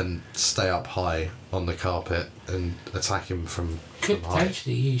and stay up high on the carpet and attack him from Could high.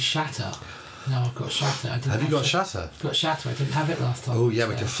 potentially use Shatter. No, I've got Shatter. I didn't Have you got Shatter? Shatter? I've got Shatter. I didn't have it last time. Oh yeah,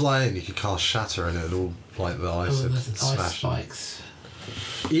 we so- can fly in. You can cast Shatter, and it'll all like the ice Oh, would there's ice smash. spikes.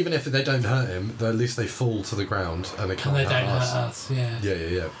 Even if they don't hurt him, at least they fall to the ground and they And can't they don't hurt hurt us. us, yeah.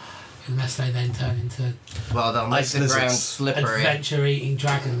 Yeah. Unless they then turn into Well, they'll make Ice the ground lizards. slippery. adventure eating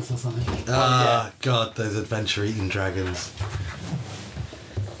dragons or something. Ah, God, those adventure-eating dragons.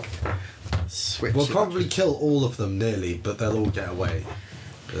 Switch. We'll it. probably kill all of them nearly, but they'll all get away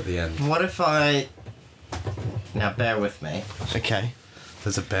at the end. What if I... Now, bear with me. Okay.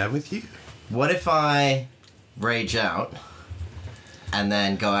 There's a bear with you? What if I rage out and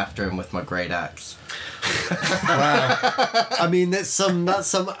then go after him with my great axe? I mean, that's some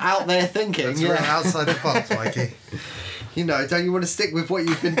out there thinking. That's yeah. right outside the box, Mikey. You know, don't you want to stick with what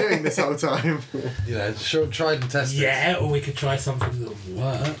you've been doing this whole time? You know, tried and tested. Yeah, or we could try something that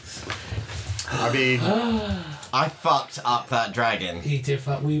works. I mean, I fucked up that dragon. He did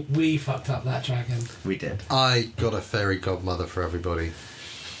fuck. We fucked up that dragon. We did. I got a fairy godmother for everybody.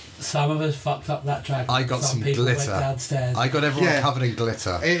 Some of us fucked up that dragon. I got some people glitter. Went downstairs. I got everyone Yeah. covered in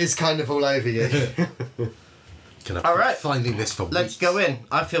glitter. it is kind of all over you. All right. Finding this for Let's weeks. go in.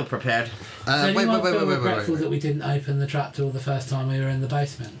 I feel prepared. Does Wait, anyone wait, feel wait, wait, wait, regretful wait. that we didn't open the trapdoor the first time we were in the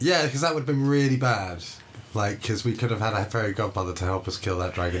basement? Yeah, because that would have been really bad. Like, because we could have had a fairy godmother to help us kill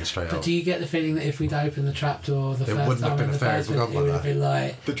that dragon straight But up. do you get the feeling that if we'd opened the trapdoor the It first wouldn't have time been in a the fairy basement, it would godmother. have been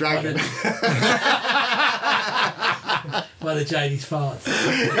like The dragon. One of Janie's farts.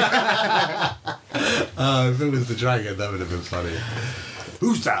 If it was the dragon, that would have been funny.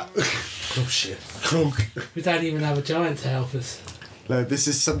 Who's that? Oh shit. Clunk. We don't even have a giant to help us. No, this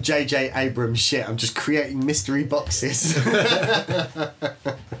is some J.J. Abrams shit. I'm just creating mystery boxes.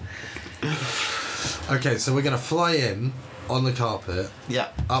 Okay, so we're going to fly in on the carpet, Yeah.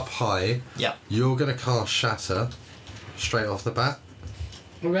 up high. Yeah. You're going to cast Shatter straight off the bat.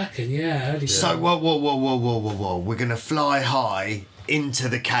 I reckon, yeah. Early So, whoa. We're going to fly high into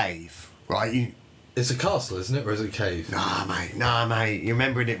the cave, right? It's a castle, isn't it? Or is it a cave? Nah, mate. You're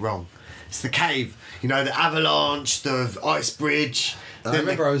remembering it wrong. It's the cave. You know, the avalanche, the ice bridge. I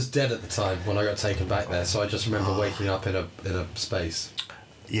remember I was dead at the time when I got taken back there, so I just remember waking up in a space.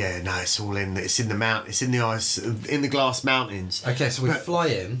 Yeah, no, it's all in. It's in the mount. It's in the ice, in the glass mountains. Okay, so we But- fly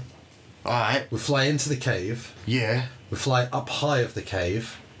in. All right. We fly into the cave. Yeah. We fly up high of the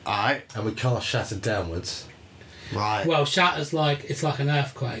cave, All right. and we cast Shatter downwards. Right. Well, Shatter's like, it's like an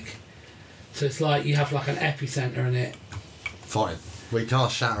earthquake. So it's like you have like an epicenter in it. Fine. We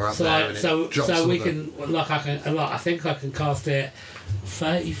cast Shatter up So there, like, and so it drops so on we the- can I think I can cast it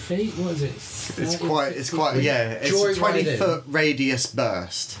 30 feet. What is it? It's 30, quite. 60 It's quite. feet? Yeah. It's Joy a 20-foot riding. radius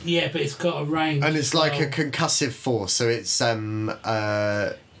burst, Yeah, but it's got a range. and it's like a well. concussive force. So it's Do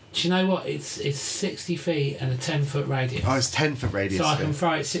you know what? It's 60 feet and a 10-foot radius. Oh, it's 10-foot radius. So I then. can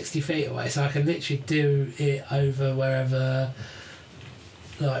throw it 60 feet away. So I can literally do it over wherever,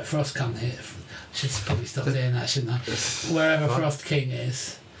 like Frost Cunt hit. I should probably stop doing that, shouldn't I? Wherever What? Frost King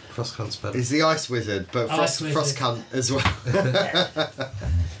is. Frost cunt's better. He's the ice wizard, but Ice frost wizard. cunt as well.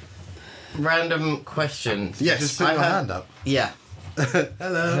 Random question. Yes. Just put I your have- hand up. Yeah. Hello.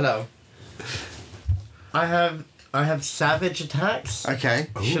 Hello. I have savage attacks. Okay.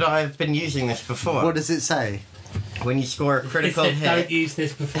 Should I have been using this before? What does it say? When you score a critical It said, don't hit, use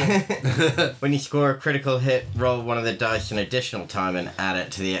this before. when you score a critical hit, roll one of the dice an additional time and add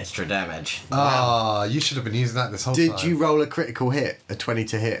it to the extra damage. Ah, you should have been using that this whole time. Did you roll a critical hit? A 20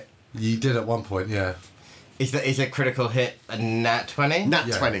 to hit? You did at one point, yeah. Is a critical hit a nat 20? Nat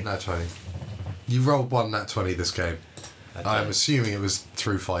Yeah, 20. Nat 20. You rolled one nat 20 this game. I'm assuming it was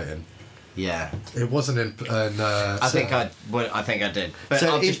through fighting. Yeah. It wasn't in. I think I did. But So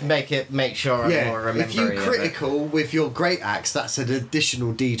I'll if- just make sure I'm more Yeah, remembering if you of it. critical with your great axe, that's an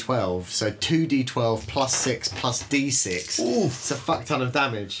additional d12. So 2d12 plus 6 plus d6. It's a fuck ton of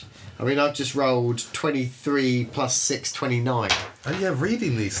damage. I mean, I've just rolled 23 plus 6, 29. Oh yeah,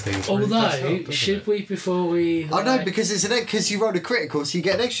 reading these things. really does help, Although, doesn't should it? we, before we... I know, like- because because you rolled a critical, so you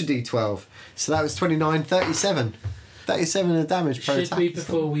get an extra d12. So that was 29, 37. 37 of damage per Should attack. we,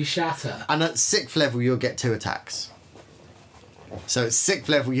 before we shatter? And at 6th level, you'll get 2 attacks. So at 6th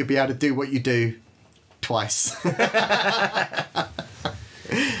level, you'll be able to do what you do twice.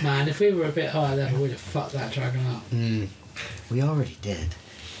 Man, if we were a bit higher level, we'd have fucked that dragon up. We already did.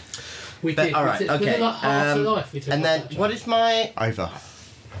 We But did. alright, we did, okay. We did like half the life we took And off then that what dragon. is my Over.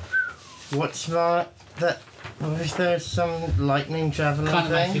 is there some lightning javelin Kind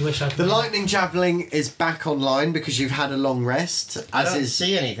of makes me thing? wish I'd... The lightning javelin is back online because you've had a long rest. I As don't is,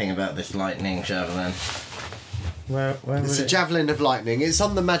 see anything about this lightning javelin. Where it's would a it? javelin of lightning. It's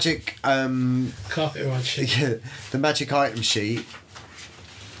on the magic, Carpet ride shit. the magic item sheet.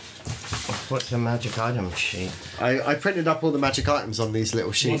 What's the magic item sheet? I printed up all the magic items on these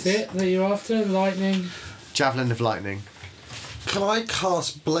little sheets. What's it that you're after? Lightning? Javelin of lightning. Can I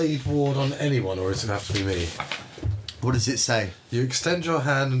cast Blade Ward on anyone, or does it have to be me? What does it say? You extend your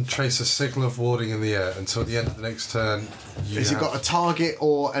hand and trace a signal of warding in the air until the end of the next turn. Has it got a target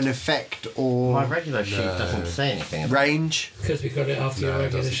or an effect or My regular sheet doesn't say anything about range? Because we got it after No, your it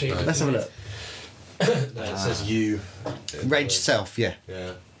regular doesn't, sheet. no. Let's have a look. No, it says you. Range self, yeah.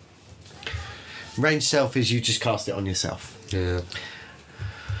 Yeah. Range self is you just cast it on yourself. Yeah.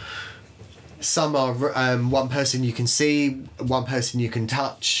 Some are one person you can see, one person you can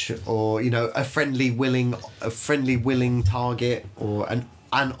touch, or a friendly willing target, or an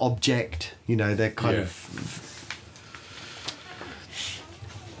object. They're kind of.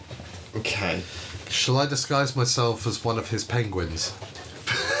 Okay. Shall I disguise myself as one of his penguins?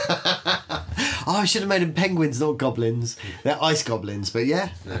 Oh, I should have made them penguins, not goblins. They're ice goblins, but yeah.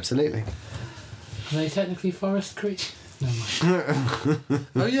 Absolutely. Are they technically forest creatures? No, mind.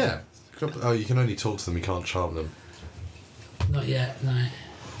 Oh yeah. Oh, you can only talk to them. You can't charm them. Not yet, no.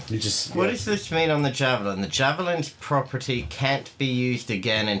 You just. What does this mean on the javelin? The javelin's property can't be used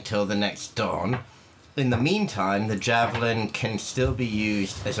again until the next dawn. In the meantime, the javelin can still be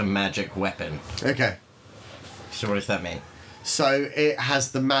used as a magic weapon. Okay. So what does that mean? So it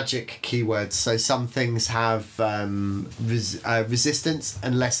has the magic keywords. So some things have resistance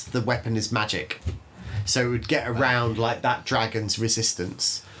unless the weapon is magic. So it would get around like that dragon's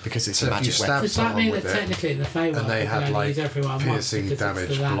resistance because it's So a if you magic stab weapon. Does that mean someone that with it, technically in the Feywild and they had, only like, use everyone once piercing because damage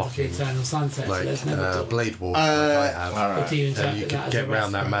it's the land of the blocking, eternal sunset, so like there's never blade ward, like I have. Or do you And interpret you that could as get a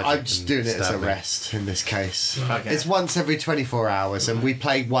round that rest? magic. I'm just doing it as a stab them. rest in this case. Okay. It's once every 24 hours, and we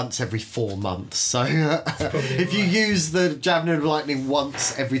play once every 4 months. So if you right. use the Javelin of Lightning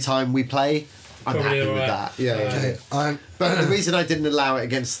once every time we play, I'm Probably happy with alright. that. Yeah. Okay, But the reason I didn't allow it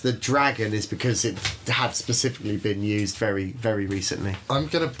against the dragon is because it had specifically been used very, very recently. I'm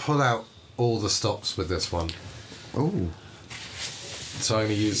gonna pull out all the stops with this one. Ooh. So I'm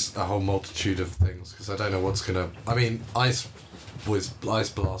gonna use a whole multitude of things because I don't know what's gonna. I mean, ice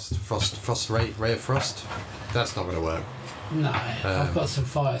blast, frost ray of frost. That's not gonna work. No, I've got some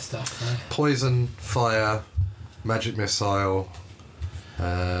fire stuff though. Poison, fire, magic missile.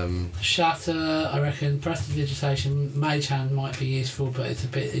 Shatter, I reckon. Prestidigitation, Mage Hand might be useful, but it's a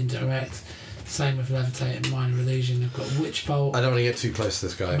bit indirect. Same with Levitate and Minor Illusion. I've got Witch Bolt, I don't want to get too close to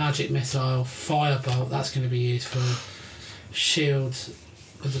this guy. Magic Missile, Firebolt, that's going to be useful. Shield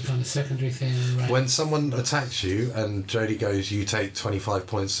was a kind of secondary thing. Right? When someone attacks you and Jodie goes, you take 25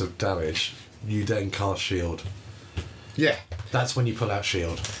 points of damage, you then cast shield. Yeah. That's when you pull out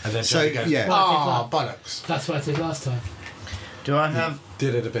shield. And then So, Jodie goes, yeah. ah, bollocks. That's what I did last time. Do I have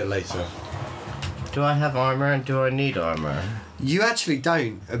Did it a bit later. armor and do I need armor? You actually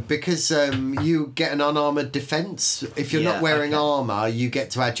don't, because you get an unarmored defense. If you're not Yeah, wearing okay. armor, you get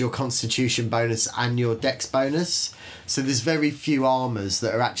to add your Constitution bonus and your Dex bonus. So there's very few armors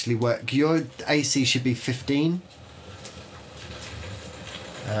that are actually work. Your AC should be 15.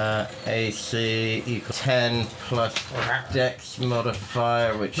 AC equals 10 plus Dex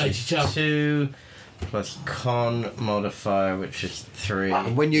modifier, which Makes is you jump. 2, plus Con modifier, which is 3.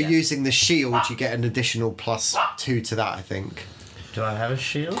 And when you're Yeah. using the shield, you get an additional +2 to that, I think. Do I have a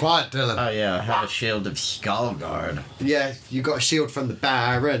shield? Quiet, Dylan. Oh yeah, I have a shield of Skullguard. Yeah, you got a shield from the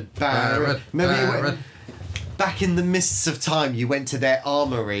Baron. Baron, Remember you went, Baron. back in the mists of time, you went to their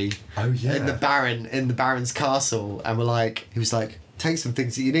armory. Oh, yeah. In the Baron's castle, and he was like, take some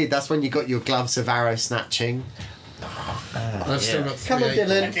things that you need. That's when you got your gloves of arrow snatching. I've still got Come on, 3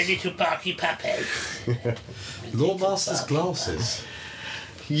 Dylan. The little barky puppy. Lord Master's glasses.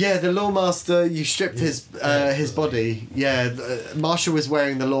 Yeah, the Lawmaster, you stripped his body. Yeah, Marshall was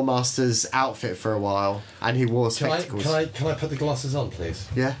wearing the Lawmaster's outfit for a while, and he wore spectacles. Can I put the glasses on, please?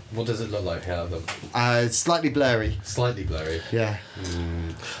 Yeah, What does it look like out of them? slightly blurry. Slightly blurry. Yeah.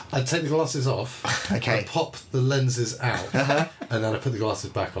 I take the glasses off. Okay. I pop the lenses out, and then I put the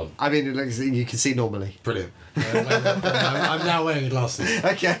glasses back on. I mean, it looks, you can see normally. Brilliant. I'm now wearing glasses.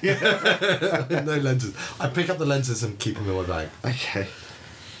 Okay. No lenses. I pick up the lenses and keep them in my bag, Okay.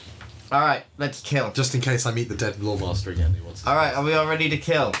 Alright, let's kill. just in case I meet the dead Lawmaster again. He wants. Alright, are we all ready to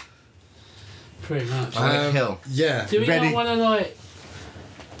kill? Pretty much. I wanna kill. Yeah. Do we ready? not want to like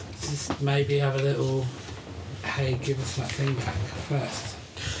just maybe have a little? Hey, give us that thing back first.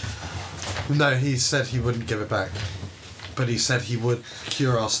 No, he said he wouldn't give it back. But he said he would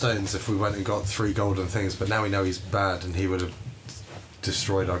cure our stones if we went and got 3 golden things. But now we know he's bad, and he would have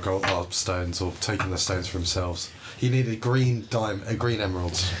destroyed our stones or taken the stones for himself. He needed green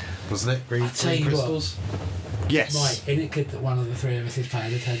emeralds, wasn't it? Green, I'll tell green you what. crystals. Yes. Right, isn't it good that one of the three of us is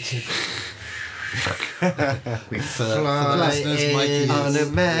paying attention? We For the listeners, Mikey is On a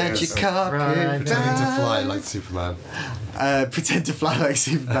magic carpet. pretending to fly like Superman. Pretend to fly like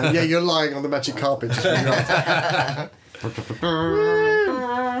Superman. Yeah, you're lying on the magic carpet. Just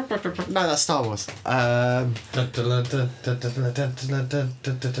No, that's Star Wars. that's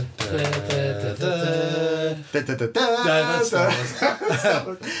Star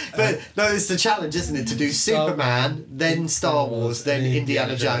Wars. But no, it's the challenge, isn't it? To do Superman, then Star Wars, then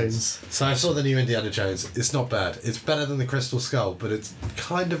Indiana Jones. So I saw the new Indiana Jones. It's not bad. It's better than the Crystal Skull, but it's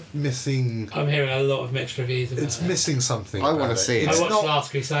kind of missing. I'm hearing a lot of mixed reviews about It's it. missing something. I wanna about see it. I It's watched not.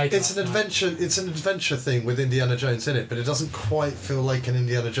 Last Crusade. It's an last night. adventure. It's an adventure thing with Indiana Jones in it, but it doesn't quite feel like an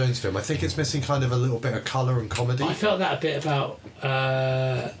Indiana Jones film. I think it's missing kind of a little bit of colour and comedy. I felt that a bit about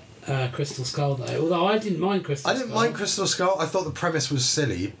Crystal Skull though. Although I didn't mind Crystal I Skull. didn't mind Crystal Skull. I thought the premise was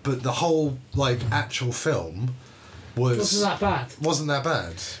silly, but the whole actual film Wasn't that bad? wasn't that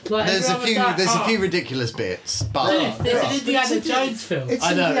bad. Like, There's a everyone was few. like, There's a "Oh, few ridiculous bits, but There's an Indiana Jones film.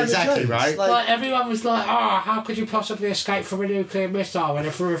 I know, exactly, right? Like everyone was like, "Oh, how could you possibly escape from a nuclear missile in a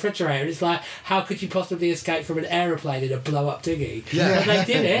refrigerator?" And it's like, how could you possibly escape from an aeroplane in a blow-up dinghy? Yeah. And they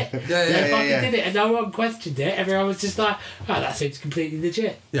did it. They fucking yeah. did it, and no one questioned it. Everyone was just like, "Oh, that seems completely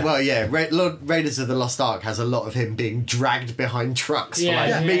legit." Yeah. Well, yeah, Lord Raiders of the Lost Ark has a lot of him being dragged behind trucks for Yeah, like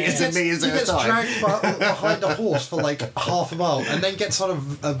yeah, meters yeah. and meters He at a gets time. dragged behind a horse for like half a mile, and then gets on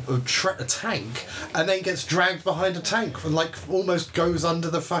a tank, and then gets dragged behind a tank, and like almost goes under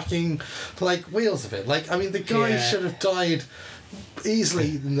the fucking like wheels of it. Like, I mean, the guy Yeah. should have died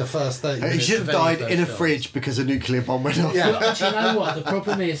easily in the first 30 He minutes. should have of any died of those in a films. fridge because a nuclear bomb went off. Yeah. But do you know what the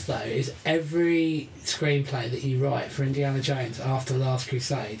problem is though? Is every screenplay that you write for Indiana Jones after Last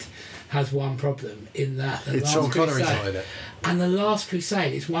Crusade has one problem in that the It's Last Sean Connery's Crusade not in it. and the Last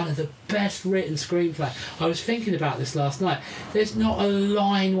Crusade is one of the best written screenplay. I was thinking about this last night. There's not a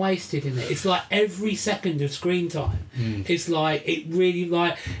line wasted in it. It's like every second of screen time. It's like it really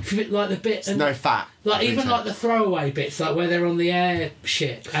like the bit and No fat. like even like the throwaway bits, like where they're on the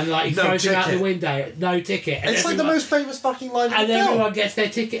airship and like he No throws him out the ticket. window, no ticket. And It's like the everyone- most famous fucking line and in the film. everyone gets their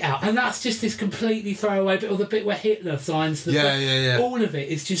ticket out, and that's just this completely throwaway bit, or the bit where Hitler signs the. Yeah. All of it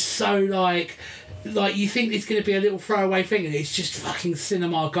is just so like you think it's going to be a little throwaway thing, and it's just fucking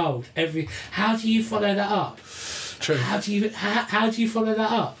cinema gold. How do you follow that up? True. How do you follow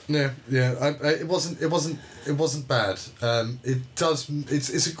that up? Yeah. It wasn't bad. It does.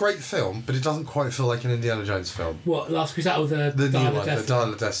 It's a great film, but it doesn't quite feel like an Indiana Jones film. What, Last Crusade or the The Dial new of one, Destiny? the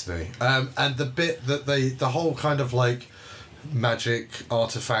Dial of Destiny, and the bit that the whole kind of like magic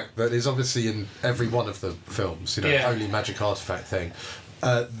artifact that is obviously in every one of the films, Yeah. holy magic artifact thing.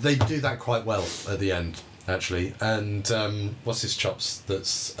 They do that quite well at the end, actually. And what's his chops?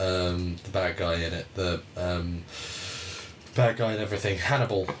 That's the bad guy in it. The bad guy and everything.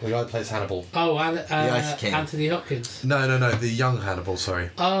 Hannibal. The guy that plays Hannibal. Oh, Ice King. Anthony Hopkins. No. The young Hannibal.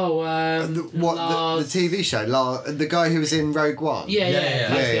 Sorry. Oh, The TV show? The guy who was in Rogue One? Yeah, Yeah.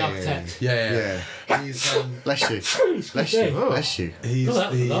 that's the Yeah. architect. Yeah. Yeah. He's Bless you. Bless Yeah. you. Bless you. he's Oh,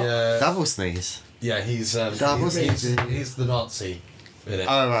 that was a lot. Double sneeze. he's Double the Nazi in it.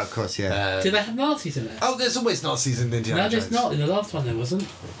 Oh, right, of course, yeah. Did they have Nazis in it? Oh, there's always Nazis in Indiana No, Jones. there's not. In the last one, there wasn't.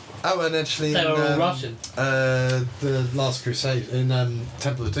 Oh, and actually, They in, were all Russian. The Last Crusade in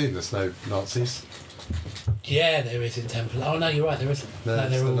Temple of Doom, there's no Nazis. Yeah, there is in Temple. Oh no, you're right. There isn't. No,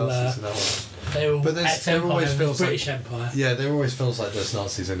 there's they're no all. Nazis in that one. They're all. But there ex-Empire, always feels British Empire. Yeah, there always feels like there's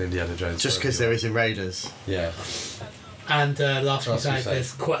Nazis in Indiana Jones. Just because there is in Raiders. Yeah. And Last Last Crusade, Crusade.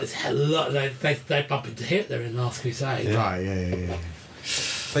 there's quite a lot. They bump into Hitler in Last Crusade. Right, yeah.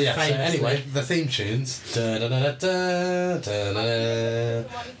 But yeah, so Famously. anyway, the theme tunes. Are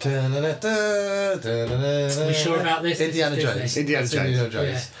we sure about this? Indiana This is Jones. Disney. Indiana It's Jones. Indiana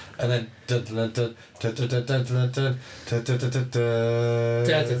Jones. And then.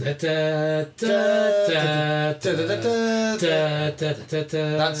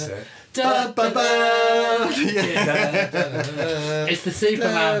 That's it. It's the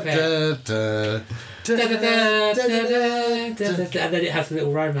Superman bit. And then it has a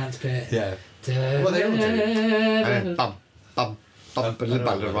little romance bit. Yeah. Well, they all do. And then bum, bum, bum, bum, bum,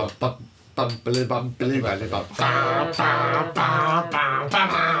 bum, bum, bum, bum, bum,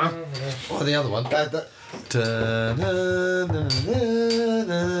 bum, Or the other one.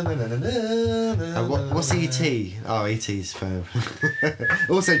 What's E.T.? Oh, E.T.'s film.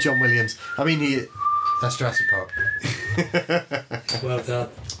 Also John Williams. I mean, That's Jurassic Park. Well done.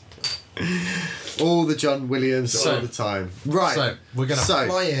 all the John Williams So- all the time. Right. So we're gonna So-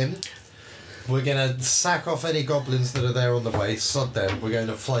 fly in. We're gonna sack off any goblins that are there on the way. Sod them. We're going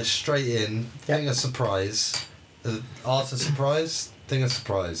to fly straight in. Thing a surprise. Art a surprise. Thing a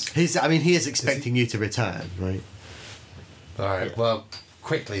surprise. He is expecting you to return, right? All right. Well,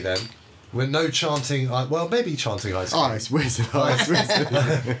 quickly then. We're no chanting. Well, maybe chanting ice cream. Ice wizard, ice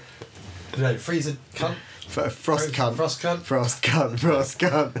wizard. No, freezer cunt. Frost cunt. Frost cunt. Frost cunt. Frost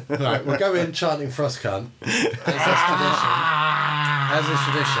cunt. Right, we'll go in chanting Frost cunt. As is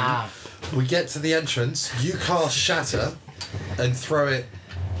tradition, we get to the entrance, you cast Shatter and throw it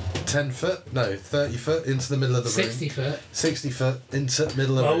 10 foot, no, 30 foot into the middle of the 60 room. foot. 60 foot into the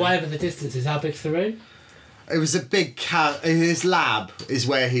middle of the Well, room. whatever the distance is, how big's the room? It was a big his lab is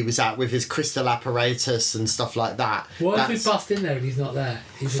where he was at with his crystal apparatus and stuff like that. What if we That's- bust in there and he's not there?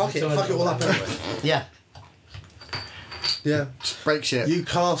 He's Fuck in it, the fuck it all up toilet. anyway. Yeah. Yeah. break shit. You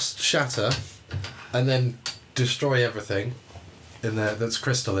cast Shatter and then destroy everything in there that's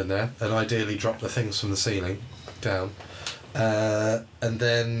crystal in there, and ideally drop the things from the ceiling down. And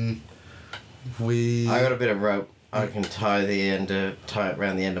then we. I got a bit of rope. I can tie it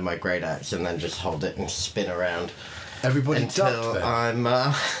around the end of my great axe and then just hold it and spin around Everybody until duck I'm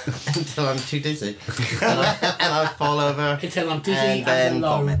until I'm too dizzy, and I fall over Until I'm dizzy and then and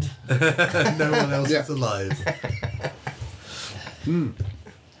alone. vomit. then. No one else is alive.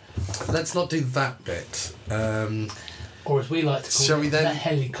 Let's not do that bit. Or as we like to call Shall it, we then- the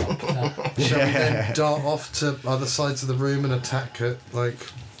helicopter. Shall we then dart off to other sides of the room and attack it? Like,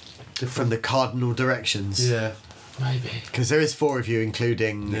 From the cardinal directions. yeah. Maybe. Because there is 4 of you,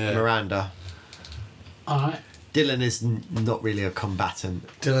 including Yeah. Miranda. Alright. Dylan is not really a combatant.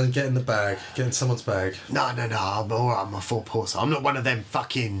 Dylan, get in the bag. Get in someone's bag. No, I'm alright, I'm a full porter. I'm not one of them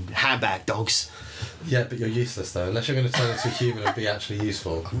fucking handbag dogs. Yeah, but you're useless though. Unless you're going to turn into a human and be actually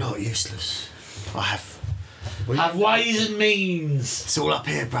useful. I'm not useless. I have. Have ways and means. It's all up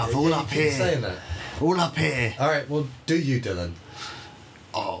here, bruv. All up Keep saying here. that. All up here. All right. Well, do you, Dylan?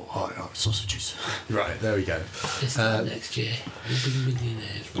 Oh, sausages. Right. There we go. This time next year, we'll be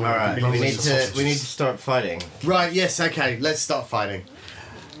millionaires. All right, Big we need sausages. to start fighting. Right. Yes. Okay. Let's start fighting.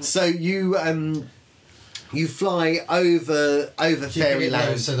 So you fly over Keeping it low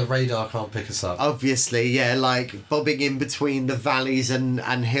fairyland. so the radar can't pick us up. Obviously, yeah, like bobbing in between the valleys and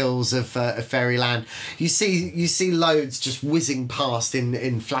hills of fairyland. You see loads just whizzing past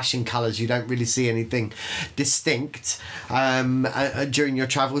in flashing colours. You don't really see anything distinct during your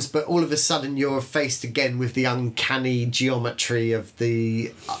travels, but all of a sudden you're faced again with the uncanny geometry of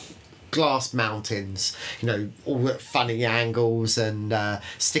the glass mountains, all at funny angles and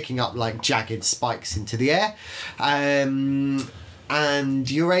sticking up like jagged spikes into the air, and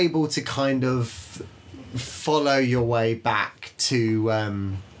you're able to kind of follow your way back to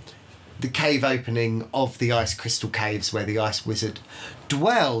the cave opening of the ice crystal caves where the ice wizard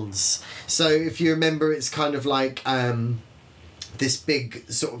dwells. So if you remember, it's kind of like this big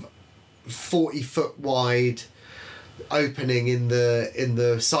sort of 40-foot wide opening in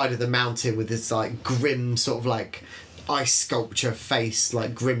the side of the mountain with this like grim sort of like ice sculpture face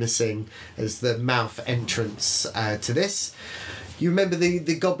like grimacing as the mouth entrance to this. You remember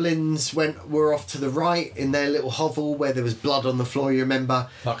the goblins were off to the right in their little hovel where there was blood on the floor, you remember?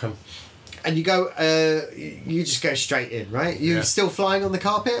 Fuck 'em. And you go you just go straight in, right? You're Yeah. still flying on the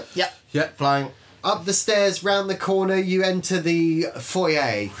carpet? Yep. Yep. Flying. Up the stairs, round the corner, you enter the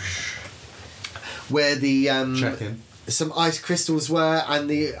foyer where the Check in. some ice crystals were, and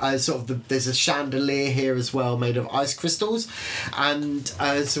there's a chandelier here as well made of ice crystals, and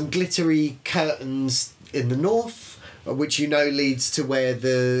some glittery curtains in the north, which leads to where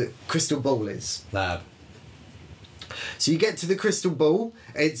the crystal ball is. Lab. So you get to the crystal ball.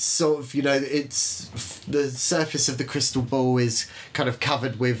 It's sort of it's the surface of the crystal ball is kind of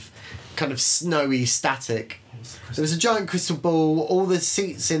covered with kind of snowy static. There was a giant crystal ball. All the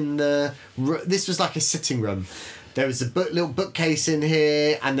seats in this was like a sitting room. There was a little bookcase in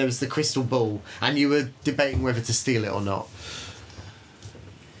here, and there was the crystal ball, and you were debating whether to steal it or not.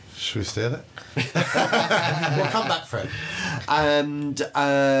 Should we steal it? Well, come back, Fred. And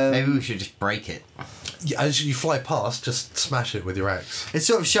Maybe we should just break it. Yeah, as you fly past, just smash it with your axe. it's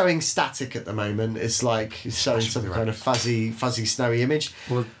sort of showing static at the moment. It's like it's showing some kind of fuzzy, snowy image.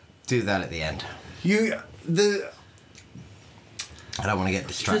 We'll do that at the end. I don't want to get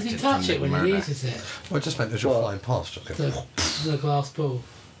Does distracted he from touch the it when murder. he uses it? Well, it just meant as you're What? flying past. Okay. The glass ball.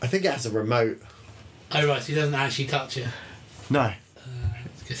 I think it has a remote. Oh right, so he doesn't actually touch it. No.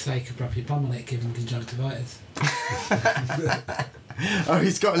 Because they could probably bomb on it, give him conjunctivitis. Oh,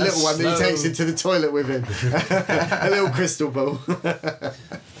 he's got a little one that he slow- takes into the toilet with him. A little crystal ball.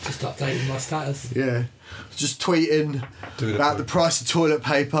 Just updating my status. Yeah. Just tweeting Doing a about the tweet. price of toilet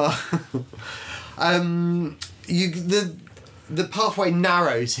paper. The pathway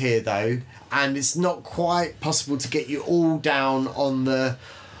narrows here though, and it's not quite possible to get you all down on the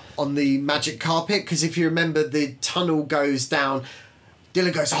magic carpet, because if you remember, the tunnel goes down.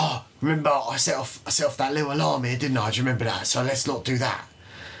 Dylan goes, "Oh, remember I set off that little alarm here, didn't I? Do you remember that? So let's not do that."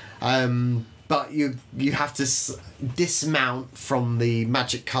 but you have to dismount from the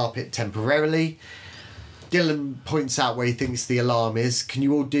magic carpet temporarily. Dylan points out where he thinks the alarm is. Can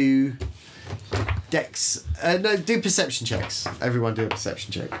you all do do perception checks. Everyone do a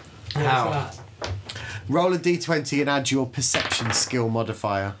perception check. What How? is that? Roll a d20 and add your perception skill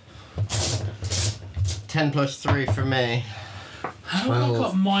modifier. 10 plus 3 for me. How have I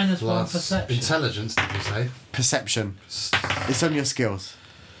got -1 plus perception? Intelligence, did you say? Perception. It's on your skills.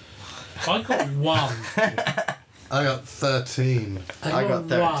 I got 1. I got 13. I got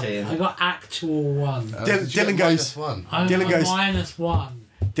 13. 1. I got actual 1. Dylan Did you get goes- -1. I Dylan got goes- -1.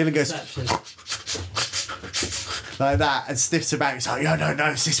 Dylan goes Perception. like that and sniffs about. It's like, no,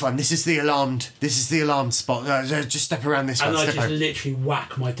 it's this one. This is the alarmed spot. No, just step around this And one. I Step just over. literally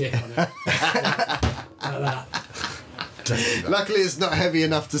whack my dick on it. like that. Luckily, it's not heavy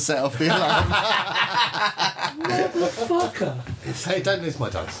enough to set off the alarm. Motherfucker. Hey, don't lose my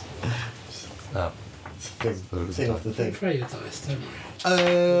dice. Oh. Thing off the thing. Throw your dice, don't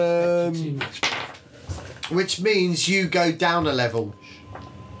worry. Too much. Which means you go down a level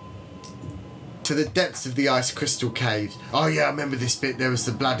to the depths of the ice crystal cave. Oh yeah, I remember this bit. There was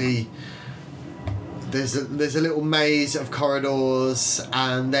the bloody. There's a little maze of corridors,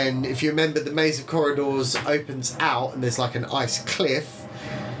 and then if you remember, the maze of corridors opens out, and there's like an ice cliff,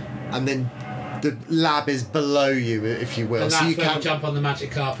 and then the lab is below you, if you will. And So that's you when can we jump on the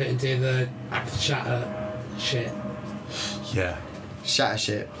magic carpet and do the shatter shit. Yeah. shatter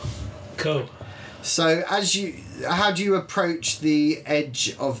shit. Cool. So how do you approach the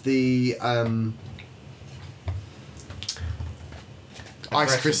edge of the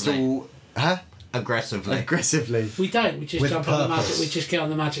ice crystal? Huh? Aggressively. Aggressively. We don't. We just With jump on the purpose. magic. We just get on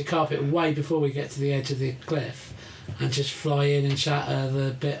the magic carpet way before we get to the edge of the cliff, and just fly in and shatter the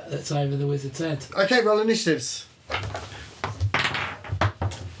bit that's over the wizard's head. Okay, roll initiatives.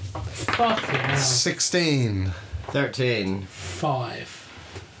 Fucking hell. 16. 13. 5.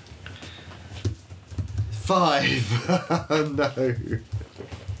 5. Oh no.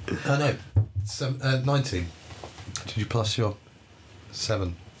 Oh no. 19. Did you plus your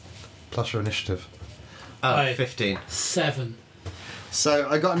 7? Plus your initiative. Oh, Right. 15. 7. So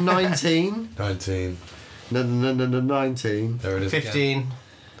I got 19. 19. No, 19. There it is. 15.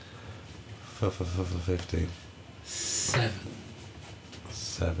 15. 7.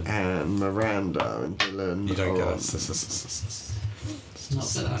 7. And Miranda and Dylan. You don't get are us. Not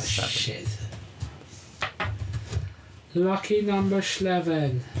for that shit. Lucky number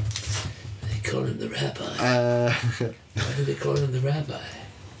 11. They call him the rabbi. Why do they call him the rabbi?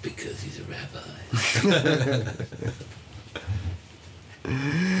 Because he's a rabbi.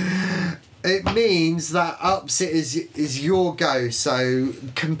 It means that upset is your go. So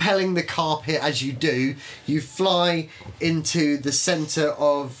compelling the carpet as you do, you fly into the centre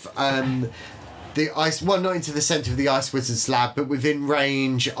of the ice. Well, not into the centre of the ice wizard's lab, but within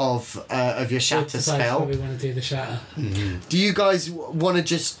range of your shatter spell. We want to do the shatter. Do you guys want to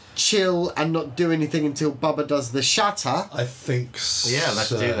just chill and not do anything until Bubba does the shatter? I think so. Yeah, let's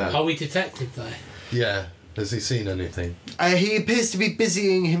do that. Are we detected though? Yeah. Has he seen anything? He appears to be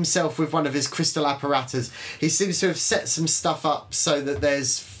busying himself with one of his crystal apparatus. He seems to have set some stuff up so that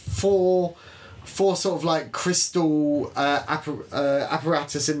there's four sort of like crystal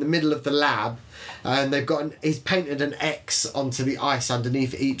apparatus in the middle of the lab, and they've got he's painted an X onto the ice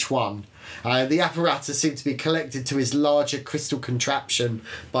underneath each one. The apparatus seems to be connected to his larger crystal contraption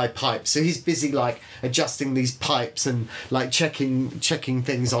by pipes. So he's busy like adjusting these pipes and like checking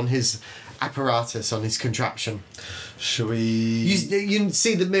things on his apparatus, on his contraption. Shall we... You can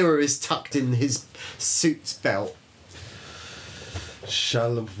see the mirror is tucked in his suit's belt.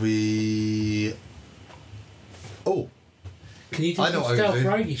 Shall we... Oh, Can you do I know some what I'm stealth going to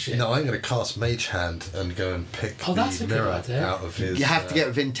roguey do. shit? No, I'm going to cast Mage Hand and go and pick Oh, that's the a good mirror idea. out of his... You have to get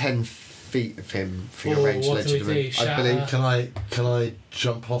within 10 feet of him for your Oh, ranged what do we legendary. do? I Shatter? believe. Can I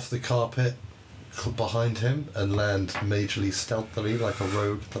jump off the carpet behind him and land majorly stealthily like a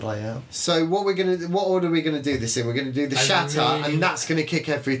rogue that I am? So what order are we gonna do this in? We're gonna do the I shatter, really- and that's gonna kick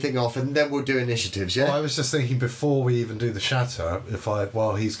everything off, and then we'll do initiatives. Yeah. Well, I was just thinking before we even do the shatter,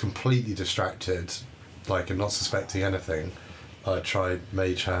 while he's completely distracted, like and not suspecting anything, I tried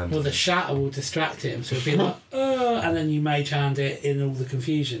Mage Hand. Well, the shatter will distract him, so it'll be like, and then you mage hand it in all the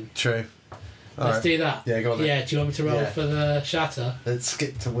confusion. True. Let's do that. Yeah, go on then. Yeah, do you want me to roll Yeah. for the shatter? Let's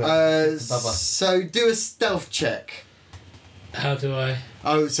skip to Will. So do a stealth check. How do I?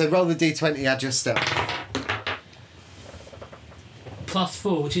 Oh, so roll the d20, add your stealth.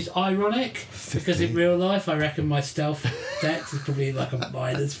 +4, which is ironic, because in 15. real life I reckon my stealth dex is probably like a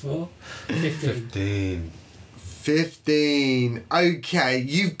 -4. 15. 15. 15. Okay,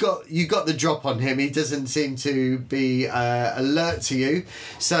 you got the drop on him. He doesn't seem to be alert to you.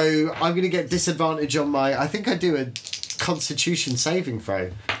 So I'm going to get disadvantage on my... I think I do a Constitution saving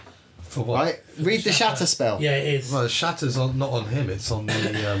throw. For what? Right? Read the shatter spell. Yeah, it is. Well, the shatter's not on him. It's on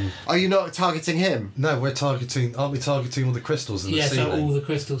the. Are you not targeting him? No, we're targeting. Aren't we targeting all the crystals in Yeah, the so ceiling? all the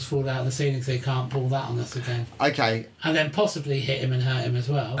crystals fall out of the ceiling, so you can't pull that on us again. Okay. And then possibly hit him and hurt him as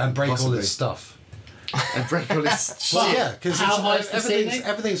well. And break all Possibly. his stuff. And break all his Well, shit. yeah, because How high is the ceiling?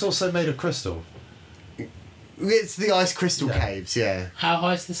 everything's also made of crystal. It's the ice crystal Yeah. caves, yeah. How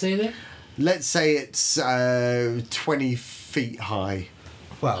high is the ceiling? Let's say it's 20 feet high.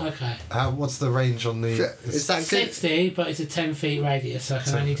 Well, Okay. what's the range on the? Is that good? 60, but it's a 10 feet radius, so I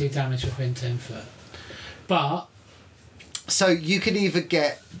can only do damage within 10 foot. But, So you can either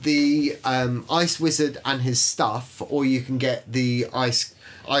get the ice wizard and his stuff, or you can get the ice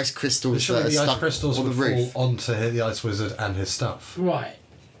crystals Surely that are the ice stuck crystals on the would roof. fall onto the ice wizard and his stuff. right.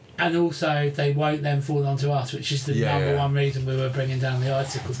 And also, they won't then fall onto us, which is the Yeah, number yeah. one reason we were bringing down the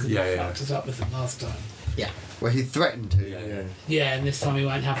icicles, because Yeah, they yeah. fucked us up with them last time. Yeah. Well, he threatened to. Yeah. Yeah, and this time he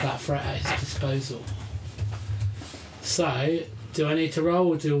won't have that threat at his disposal. So, do I need to roll,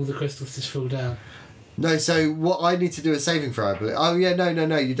 or do all the crystals just fall down? No, so what I need to do a saving throw, I believe. Oh yeah, no,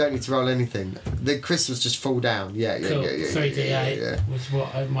 you don't need to roll anything. The crystals just fall down. Yeah. Cool. 3d8 yeah. was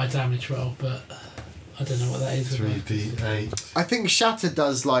what my damage roll, but I don't know what that is. 3d8. I think Shatter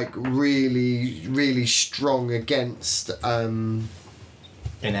does like really, really strong against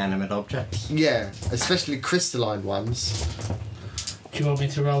Inanimate objects. yeah, especially crystalline ones. Do you want me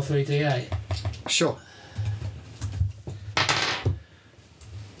to roll 3d8? Sure.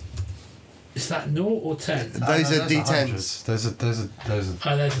 Is that 0 or 10? Those are D10s. hundreds. Those are.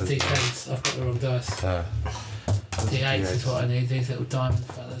 Oh, those are d10s. I've got the wrong dice. D8 is what I need, these little diamond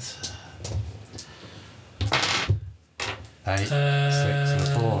fellas. 8, 6,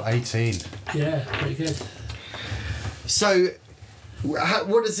 and 4, 18. Yeah, pretty good. So,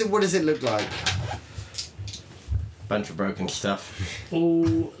 what does it look like? Bunch of broken stuff.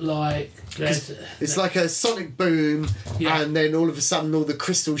 All like there's It's like a sonic boom, Yeah. and then all of a sudden all the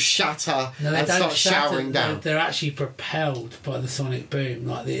crystals shatter no, they and don't start shatter, showering down. They're actually propelled by the sonic boom.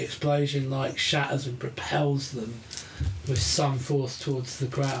 Like the explosion, like shatters and propels them with some force towards the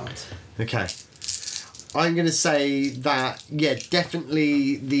ground. Okay. I'm going to say that, yeah,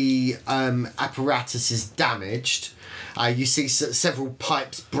 definitely the apparatus is damaged. You see several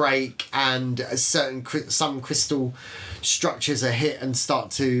pipes break, and some crystal structures are hit and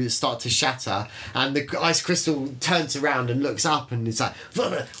start to shatter. And the ice crystal turns around and looks up, and it's like,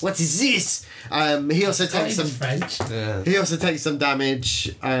 "What is this?" He also takes some. French. Yeah. He also takes some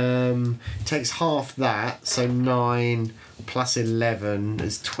damage. Takes half that, so 9 plus 11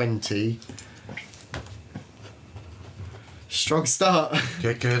 is 20. Strong start.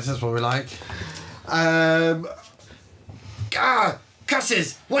 Good. That's what we like.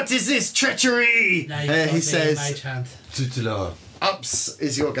 Curses! What is this treachery? Now you've got He the says, mage hand. Tutula. "Ups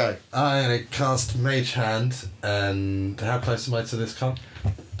is your go." I'm gonna cast Mage Hand, and how close am I to this cunt?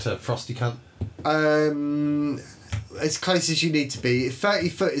 To Frosty cunt? As close as you need to be. 30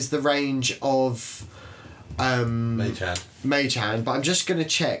 foot is the range of Mage Hand. Mage Hand, but I'm just going to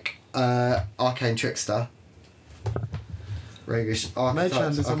check Arcane Trickster. Mage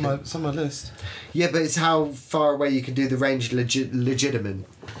Hand is on my list. Yeah, but it's how far away you can do the range legitimate.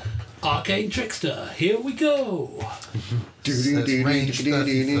 Arcane Trickster, here we go. Says range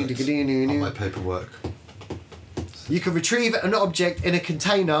 30 foot on my paperwork. You can retrieve an object in a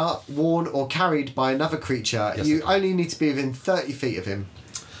container worn or carried by another creature. Yes. You only need to be within 30 feet of him.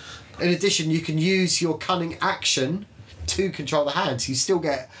 In addition, you can use your cunning action to control the hand, so you still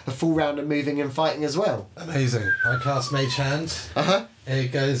get a full round of moving and fighting as well. Amazing. I cast Mage Hand. Uh-huh. And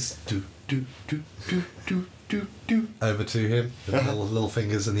it goes do over to him with little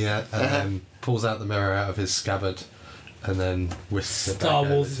fingers in the air, and then pulls out the mirror out of his scabbard, and then whisks it Star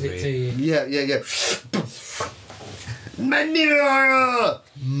back Wars over it to to me. you. Yeah. Manure!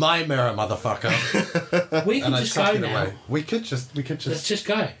 My mirror, motherfucker! We can And I just chuck go it now. away. We could just. Let's just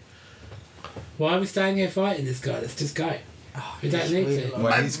go. Why are we staying here fighting this guy? Let's just go. We don't need to.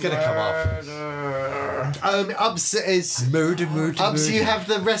 Well, he's gonna come after us. Ups is. Murder. Ups, you have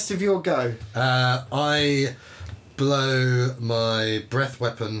the rest of your go. I blow my breath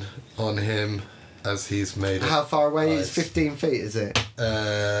weapon on him as he's made it. How far away is Nice. 15 feet, is it?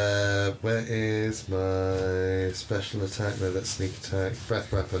 Where is my special attack? No, that's sneak attack.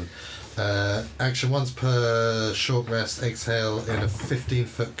 Breath weapon. Action once per short rest. Exhale in a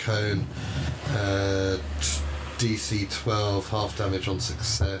 15-foot cone. DC 12, half damage on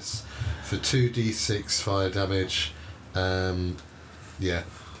success. for 2d6 fire damage. Yeah.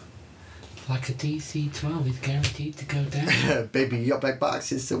 Like a DC 12 is guaranteed to go down. Baby, your black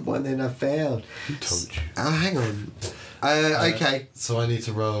box is the one that I found. Who told you? Oh, hang on. Okay. So I need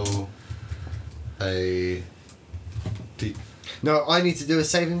to roll a. No, I need to do a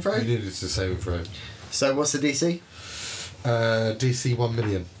saving throw. You needed to save it throw. So what's the DC? DC 1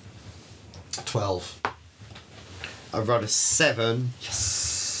 million. 12. I rolled a 7.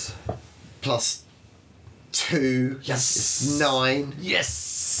 Yes. Plus 2. Yes. It's 9.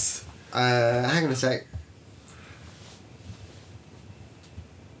 Yes. Hang on a sec.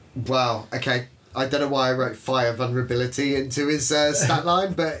 Wow, okay. I don't know why I wrote fire vulnerability into his stat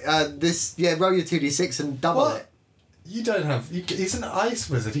line, but roll your 2d6 and double What? it. You don't have. He's an ice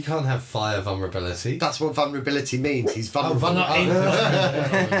wizard. He can't have fire vulnerability. That's what vulnerability means. He's vulnerable. Not in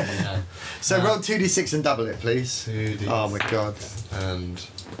Yeah. So roll 2d6 and double it, please. 2d. Oh my god. And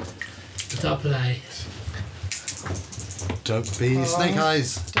double A. don't be snake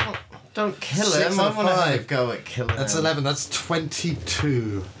eyes. Don't kill 6 him. I and want to have a 5. go at killing That's him. 11. That's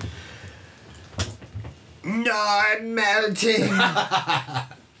 22. No, I'm melting.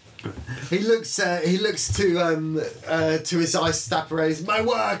 He looks to his ice stapper. My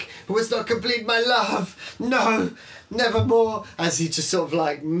work was not complete, my love. No, nevermore. As he just sort of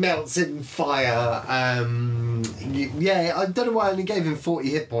like melts in fire. I don't know why I only gave him 40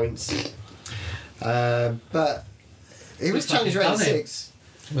 hit points. But he was Looks like challenged he's around done it. 6.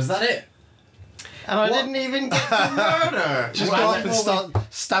 Was that it? And I didn't even get to murder. Just Well, go up then and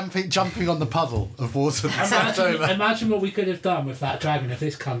what start jumping on the puddle of water that's left over. Imagine what we could have done with that dragon if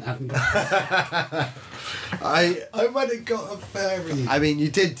this cunt hadn't gone. I went and got a fairy. I mean, you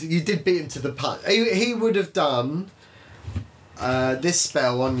did beat him to the punch. He would have done this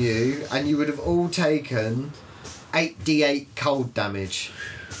spell on you, and you would have all taken 8d8 cold damage.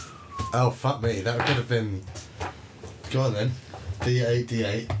 Oh, fuck me. That could have been... Go on then. D8,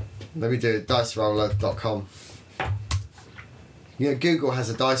 D8. Let me do it. Diceroller.com. Yeah, Google has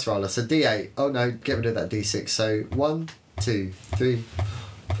a dice roller. So D8. Oh no, get rid of that D6. So 1, 2, 3, 4,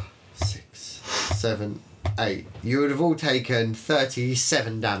 5, 6, 7, 8. You would have all taken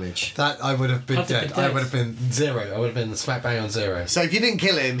 37 damage. That I would have been I'd have dead. been I dead. would have been 0. I would have been smack bang on 0. So if you didn't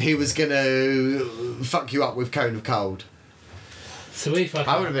kill him, he was gonna fuck you up with Cone of Cold. So we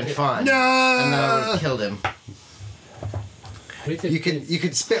fucking. I would have been fine. No. And then I would have killed him. We did You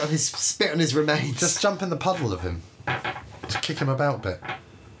can spit on his remains. Just jump in the puddle of him. Just kick him about a bit.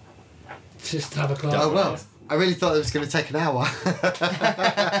 just have a glass. Oh well. I really thought it was going to take an hour.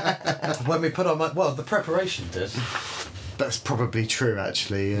 When we put on my... Well, the preparation did. That's probably true,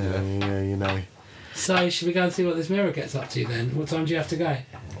 actually. Yeah, you know. So should we go and see what this mirror gets up to then? What time do you have to go?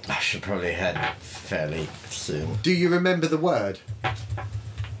 I should probably head fairly soon. Do you remember the word?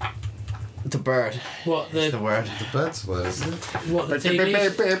 The bird. What The the word. The bird's word, isn't it? what the TV?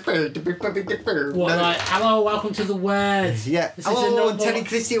 What No. like? Hello, welcome to the word. Yeah. This is a Hello, normal- Tony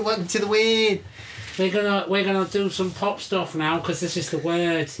Christie, welcome to the win. We're gonna do some pop stuff now because this is the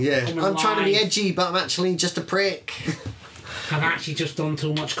word. Yeah. Coming I'm trying to be live. edgy, but I'm actually just a prick. I've actually just done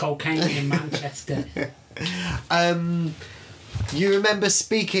too much cocaine in Manchester. You remember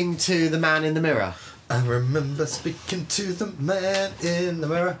speaking to the man in the mirror? I remember speaking to the man in the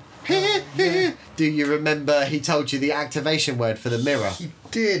mirror. Do you remember he told you the activation word for the mirror? He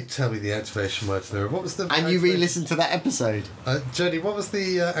did tell me the activation word for the mirror. What was the... And you re-listened to that episode? Jodie, what was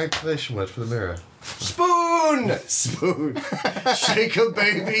the activation word for the mirror? Spoon! Spoon. Shake 'em,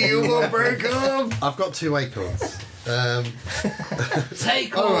 baby, you will break 'em. I've got 2 acorns.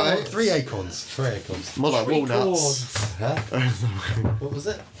 Take All all. right. 3 acorns. 3 acorns. More like Three walnuts. cords. Huh? What was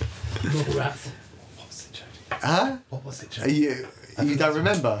it? Little rats. What was it, Jodie? Huh? What was it, Jodie? You don't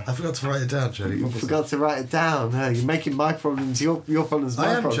remember? I forgot to write it down, Jodie. You What was forgot to write it down. You're making my problems your problems my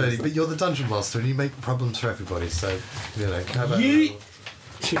I am problems. Jodie, but you're the dungeon master and you make problems for everybody, so, you know, how about... Yeet.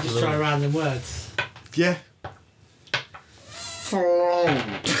 Should we just try random words? Yeah.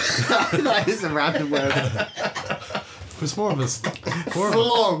 That is a random word. It was more of a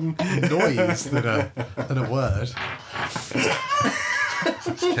Flong. noise than a word.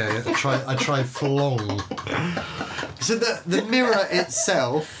 Okay, I try flong. So the mirror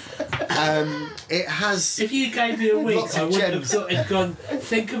itself, it has. If you gave me a week, Lots I of wouldn't have gems. sort of gone,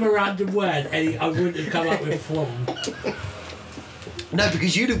 think of a random word, and I wouldn't have come up with flong. No,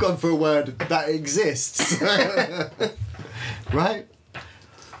 because you'd have gone for a word that exists. Right?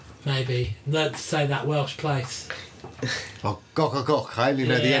 Maybe. Learn to say that Welsh place. Oh, gok. I only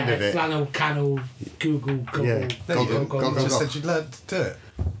know the end of it. Flannel, cannel, Google, Google. Yeah. There you go. Go. You just said you learned to do it.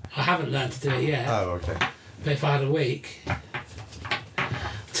 I haven't learned to do it yet, Oh, okay. but if I had a week.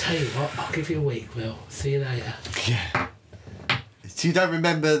 tell you what, I'll give you a week, Will. See you later. Yeah. So you don't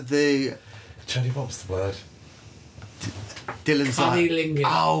remember the Johnny, what was the word? Dylan's Cunnilingus.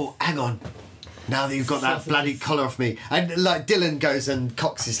 oh, hang on. Now that you've got that bloody collar off me, and like Dylan goes and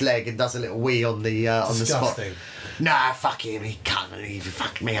cocks his leg and does a little wee on the spot. Disgusting. Nah, fuck him. He can't. He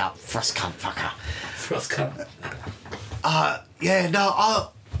fucked me up. Frost cunt, fucker. Frost cunt. Yeah,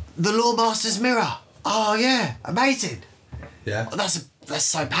 no. The Lawmaster's mirror. Oh yeah, amazing. Yeah. Oh, that's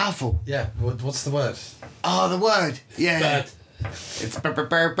so powerful. Yeah. What's the word? Oh, the word. Yeah. Bird. It's the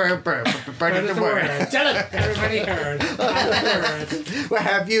word. Dylan, everybody heard about the bird. What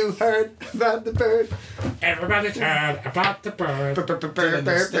have you heard about the bird? Everybody's heard about the bird.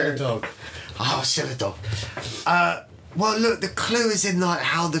 Still a dog. Oh, still a dog. Well, look, the clue is in like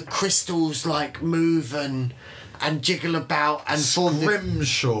how the crystals like move and jiggle about and form the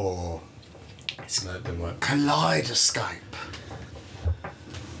Grimshaw. No, it didn't work. kaleidoscope.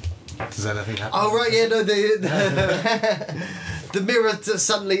 Does anything happen? Oh right, yeah, no, the mirror.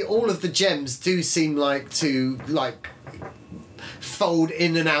 Suddenly, all of the gems do seem like to fold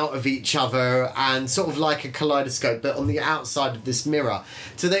in and out of each other, and sort of like a kaleidoscope, but on the outside of this mirror.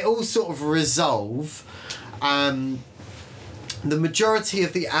 So they all sort of resolve. The majority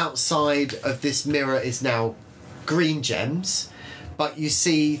of the outside of this mirror is now green gems, but you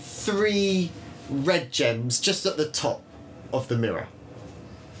see 3 red gems just at the top of the mirror.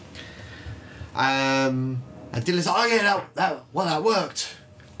 And Dylan's like, oh yeah, that worked.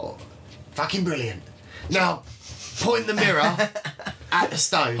 Oh, fucking brilliant. Now, point the mirror at the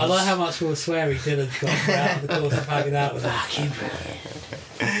stones. I like how much more sweary Dylan's got throughout the course of hanging out with us. Fucking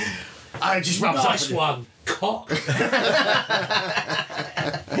brilliant. I just rubs Nice off. one, cock.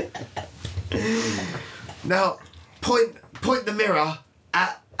 Now, point the mirror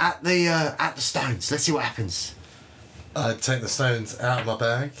at the stones. Let's see what happens. I take the stones out of my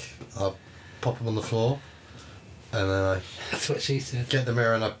bag. I pop them on the floor, and then I That's what she said. get the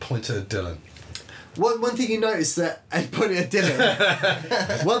mirror and I point it at Dylan. One thing you notice that, and point it at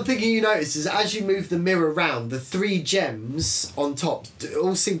Dylan. One thing you notice is as you move the mirror around, the 3 gems on top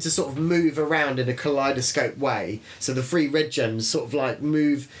all seem to sort of move around in a kaleidoscope way. So the 3 red gems sort of like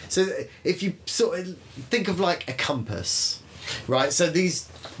move. So if you sort of think of like a compass, right? So these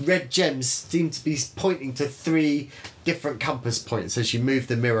red gems seem to be pointing to 3 different compass points as you move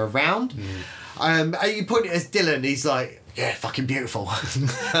the mirror around. And you point it as Dylan, he's like, yeah, fucking beautiful.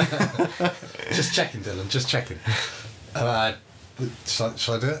 Just checking, Dylan. Just checking. Shall I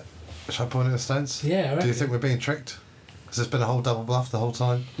do it? Shall I point it at the stones? Yeah, I Do you reckon. think we're being tricked? Has this been a whole double bluff the whole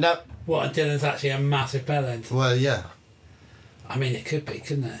time? No. What, and Dylan's actually a massive bellend? Well, yeah. I mean, it could be,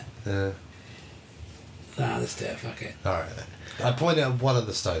 couldn't it? Yeah. Nah, let's do it, fuck it. All right. Then. I point it at one of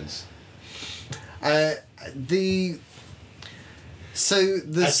the stones. So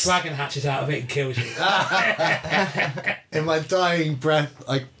the A dragon hatches out of it and kills you. In my dying breath,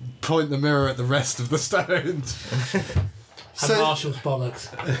 I point the mirror at the rest of the stones. And Marshall's bollocks.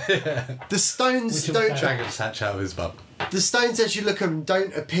 the stones Which don't. one? Dragons hatch out of his bum. The stones, as you look at them,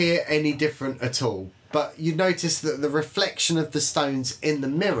 don't appear any different at all. But you notice that the reflection of the stones in the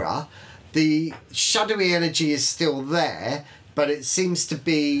mirror, the shadowy energy is still there, but it seems to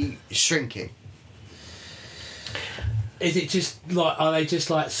be shrinking. Is it just like, are they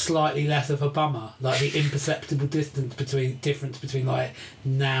just like slightly less of a bummer? Like the imperceptible difference between like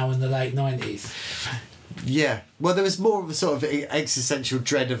now and the late 90s? Yeah. Well, there was more of a sort of existential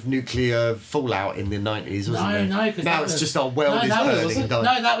dread of nuclear fallout in the 90s, wasn't there? No, because now it's just our world is burning.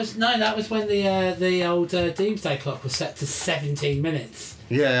 No, that was when the old doomsday clock was set to 17 minutes.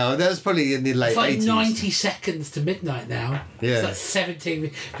 Yeah, that was probably in the late It's like 80s. 90 seconds to midnight now. Yeah. It's like 17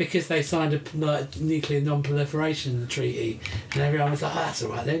 because they signed a nuclear non-proliferation treaty, and everyone was like, "Oh, that's all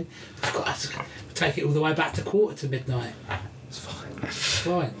right then. We've got to take it all the way back to quarter to midnight." It's fine. It's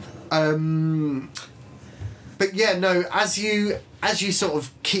fine. But yeah, no. As you sort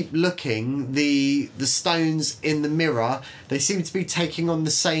of keep looking, the stones in the mirror, they seem to be taking on the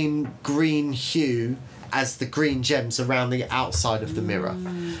same green hue as the green gems around the outside of the mirror,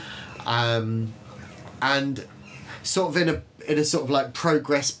 and sort of in a sort of like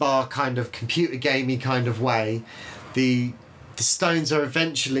progress bar kind of computer gamey kind of way, the stones are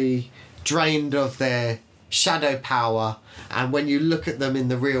eventually drained of their shadow power, and when you look at them in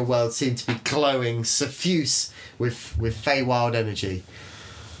the real world, seem to be glowing, suffuse with Feywild energy.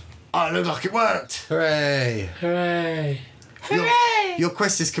 Oh, it looked like it worked. Hooray! Hooray! Your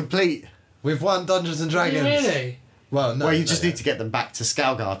quest is complete. We've won Dungeons and Dragons. Really? Well, no. Well, you just need to get them back to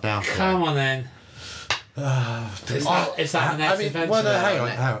Skalgard now. Come on then. Is that the next adventure? Well, no, hang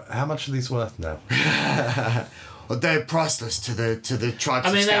on. How much are these worth now? they're priceless to the tribes.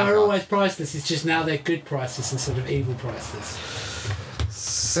 I mean, of they were Scalar. always priceless. It's just now they're good priceless instead of evil priceless.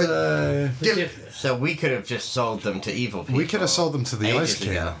 So So we could have just sold them to evil people. we could have sold them to the Ice ages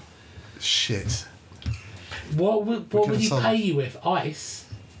King. ago. Shit. What would could've he sold pay them. you with? Ice?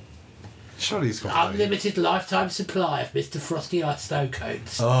 Surely he's got money. Unlimited lifetime supply of Mr. Frosty Ice Snow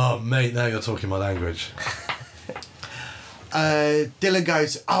Cones. Oh, mate, now you're talking my language. Dylan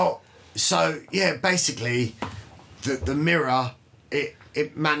goes, oh, so yeah, basically, the mirror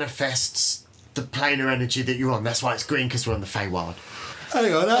it manifests the planar energy that you're on. That's why it's green, because we're on the Feywild.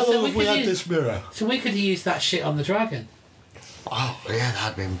 Hang on, how So long we have we could had use- this mirror? So we could have used that shit on the dragon. Oh yeah,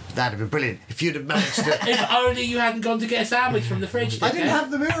 that'd have been brilliant if you'd have managed to. If only you hadn't gone to get a sandwich from the fridge. I didn't dickhead.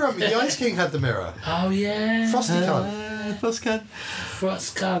 have the mirror on me. The Ice King had the mirror. Oh yeah. Frosty can't. Frostcan.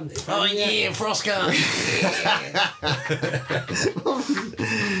 Frost cunt. If Oh only- yeah, Frostgun.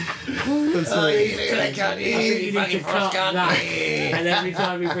 I think you need to cut that. And every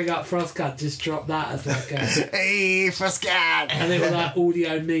time we bring up Frost cunt, just drop that as like a, Hey, Frostcan. and it was like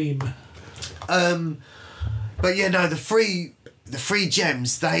audio meme. But yeah, no, the free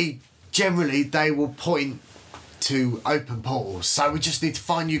gems, they will point to open portals. So we just need to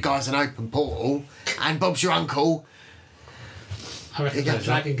find you guys an open portal, and Bob's your uncle. I reckon Yeah, that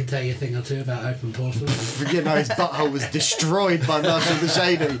dragon can tell you a thing or two about open portals. You know, his butthole was destroyed by Nigel the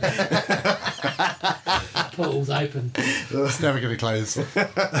Shady. Portals open. It's never going to close.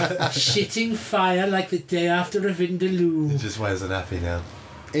 Shitting fire like the day after a Vindaloo. He just wears a nappy now.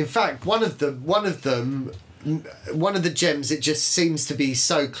 In fact, one of the gems, it just seems to be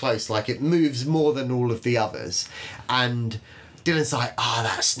so close, like it moves more than all of the others. And Dylan's like,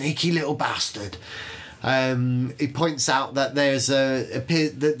 that sneaky little bastard. He points out that there's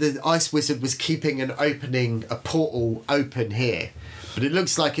the ice wizard was keeping a portal open here, but it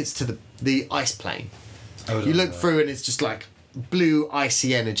looks like it's to the ice plane. You look through and it's just like blue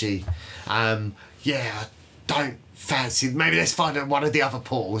icy energy. Yeah, don't fancy. Maybe let's find one of the other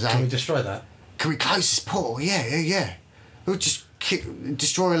portals. Can we destroy that? Can we close this portal? Yeah. We'll just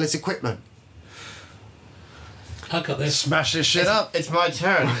destroy all his equipment. I got this. Smash this shit up. It's my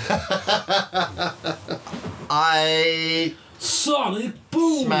turn. I Sonic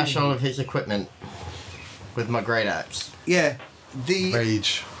boom! smash all of his equipment with my great axe. Yeah, the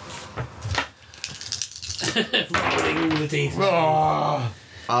Rage. Rolling all the teeth.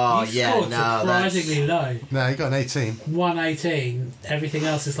 Oh You yeah, scored no, surprisingly low. No, he got an 18. 118. Everything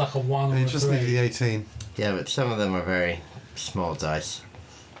else is like a 1 or You a just 3. need the 18. yeah, but some of them are very small dice.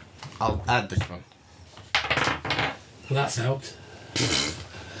 I'll add this one. Well, that's helped. just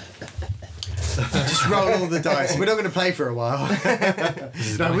roll all the dice. We're not going to play for a while.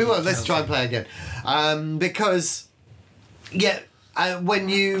 No, we won't. Let's try and play again. Because, when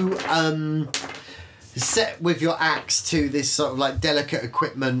you set with your axe to this sort of like delicate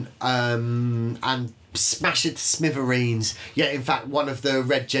equipment and smash it to smithereens, in fact, one of the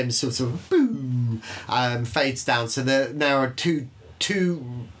red gems sort of boom fades down. So there now are two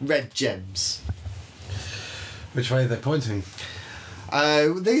red gems. Which way are they pointing?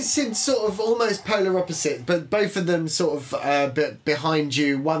 They seem sort of almost polar opposite, but both of them sort of behind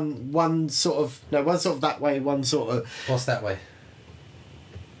you. One sort of that way. One sort of. What's that way?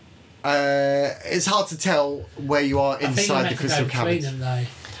 It's hard to tell where you are I think inside we're the meant to go crystal between caverns. them though.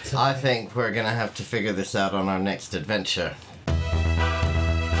 So- I think we're gonna have to figure this out on our next adventure.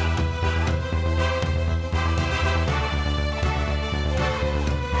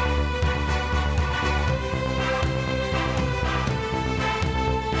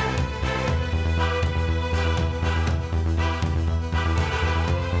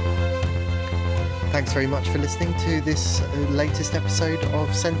 Thanks very much for listening to this latest episode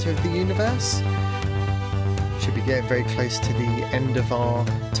of Centre of the Universe. Should be getting very close to the end of our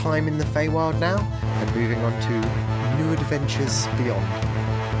time in the Feywild now and moving on to new adventures beyond.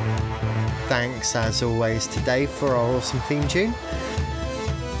 Thanks as always to Dave for our awesome theme tune.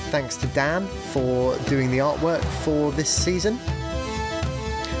 Thanks to Dan for doing the artwork for this season.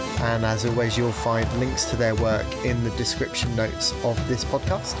 And as always, you'll find links to their work in the description notes of this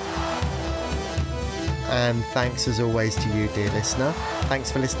podcast. And thanks as always to you, dear listener.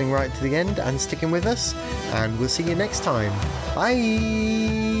 Thanks for listening right to the end and sticking with us. And we'll see you next time.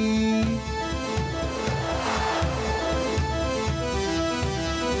 Bye!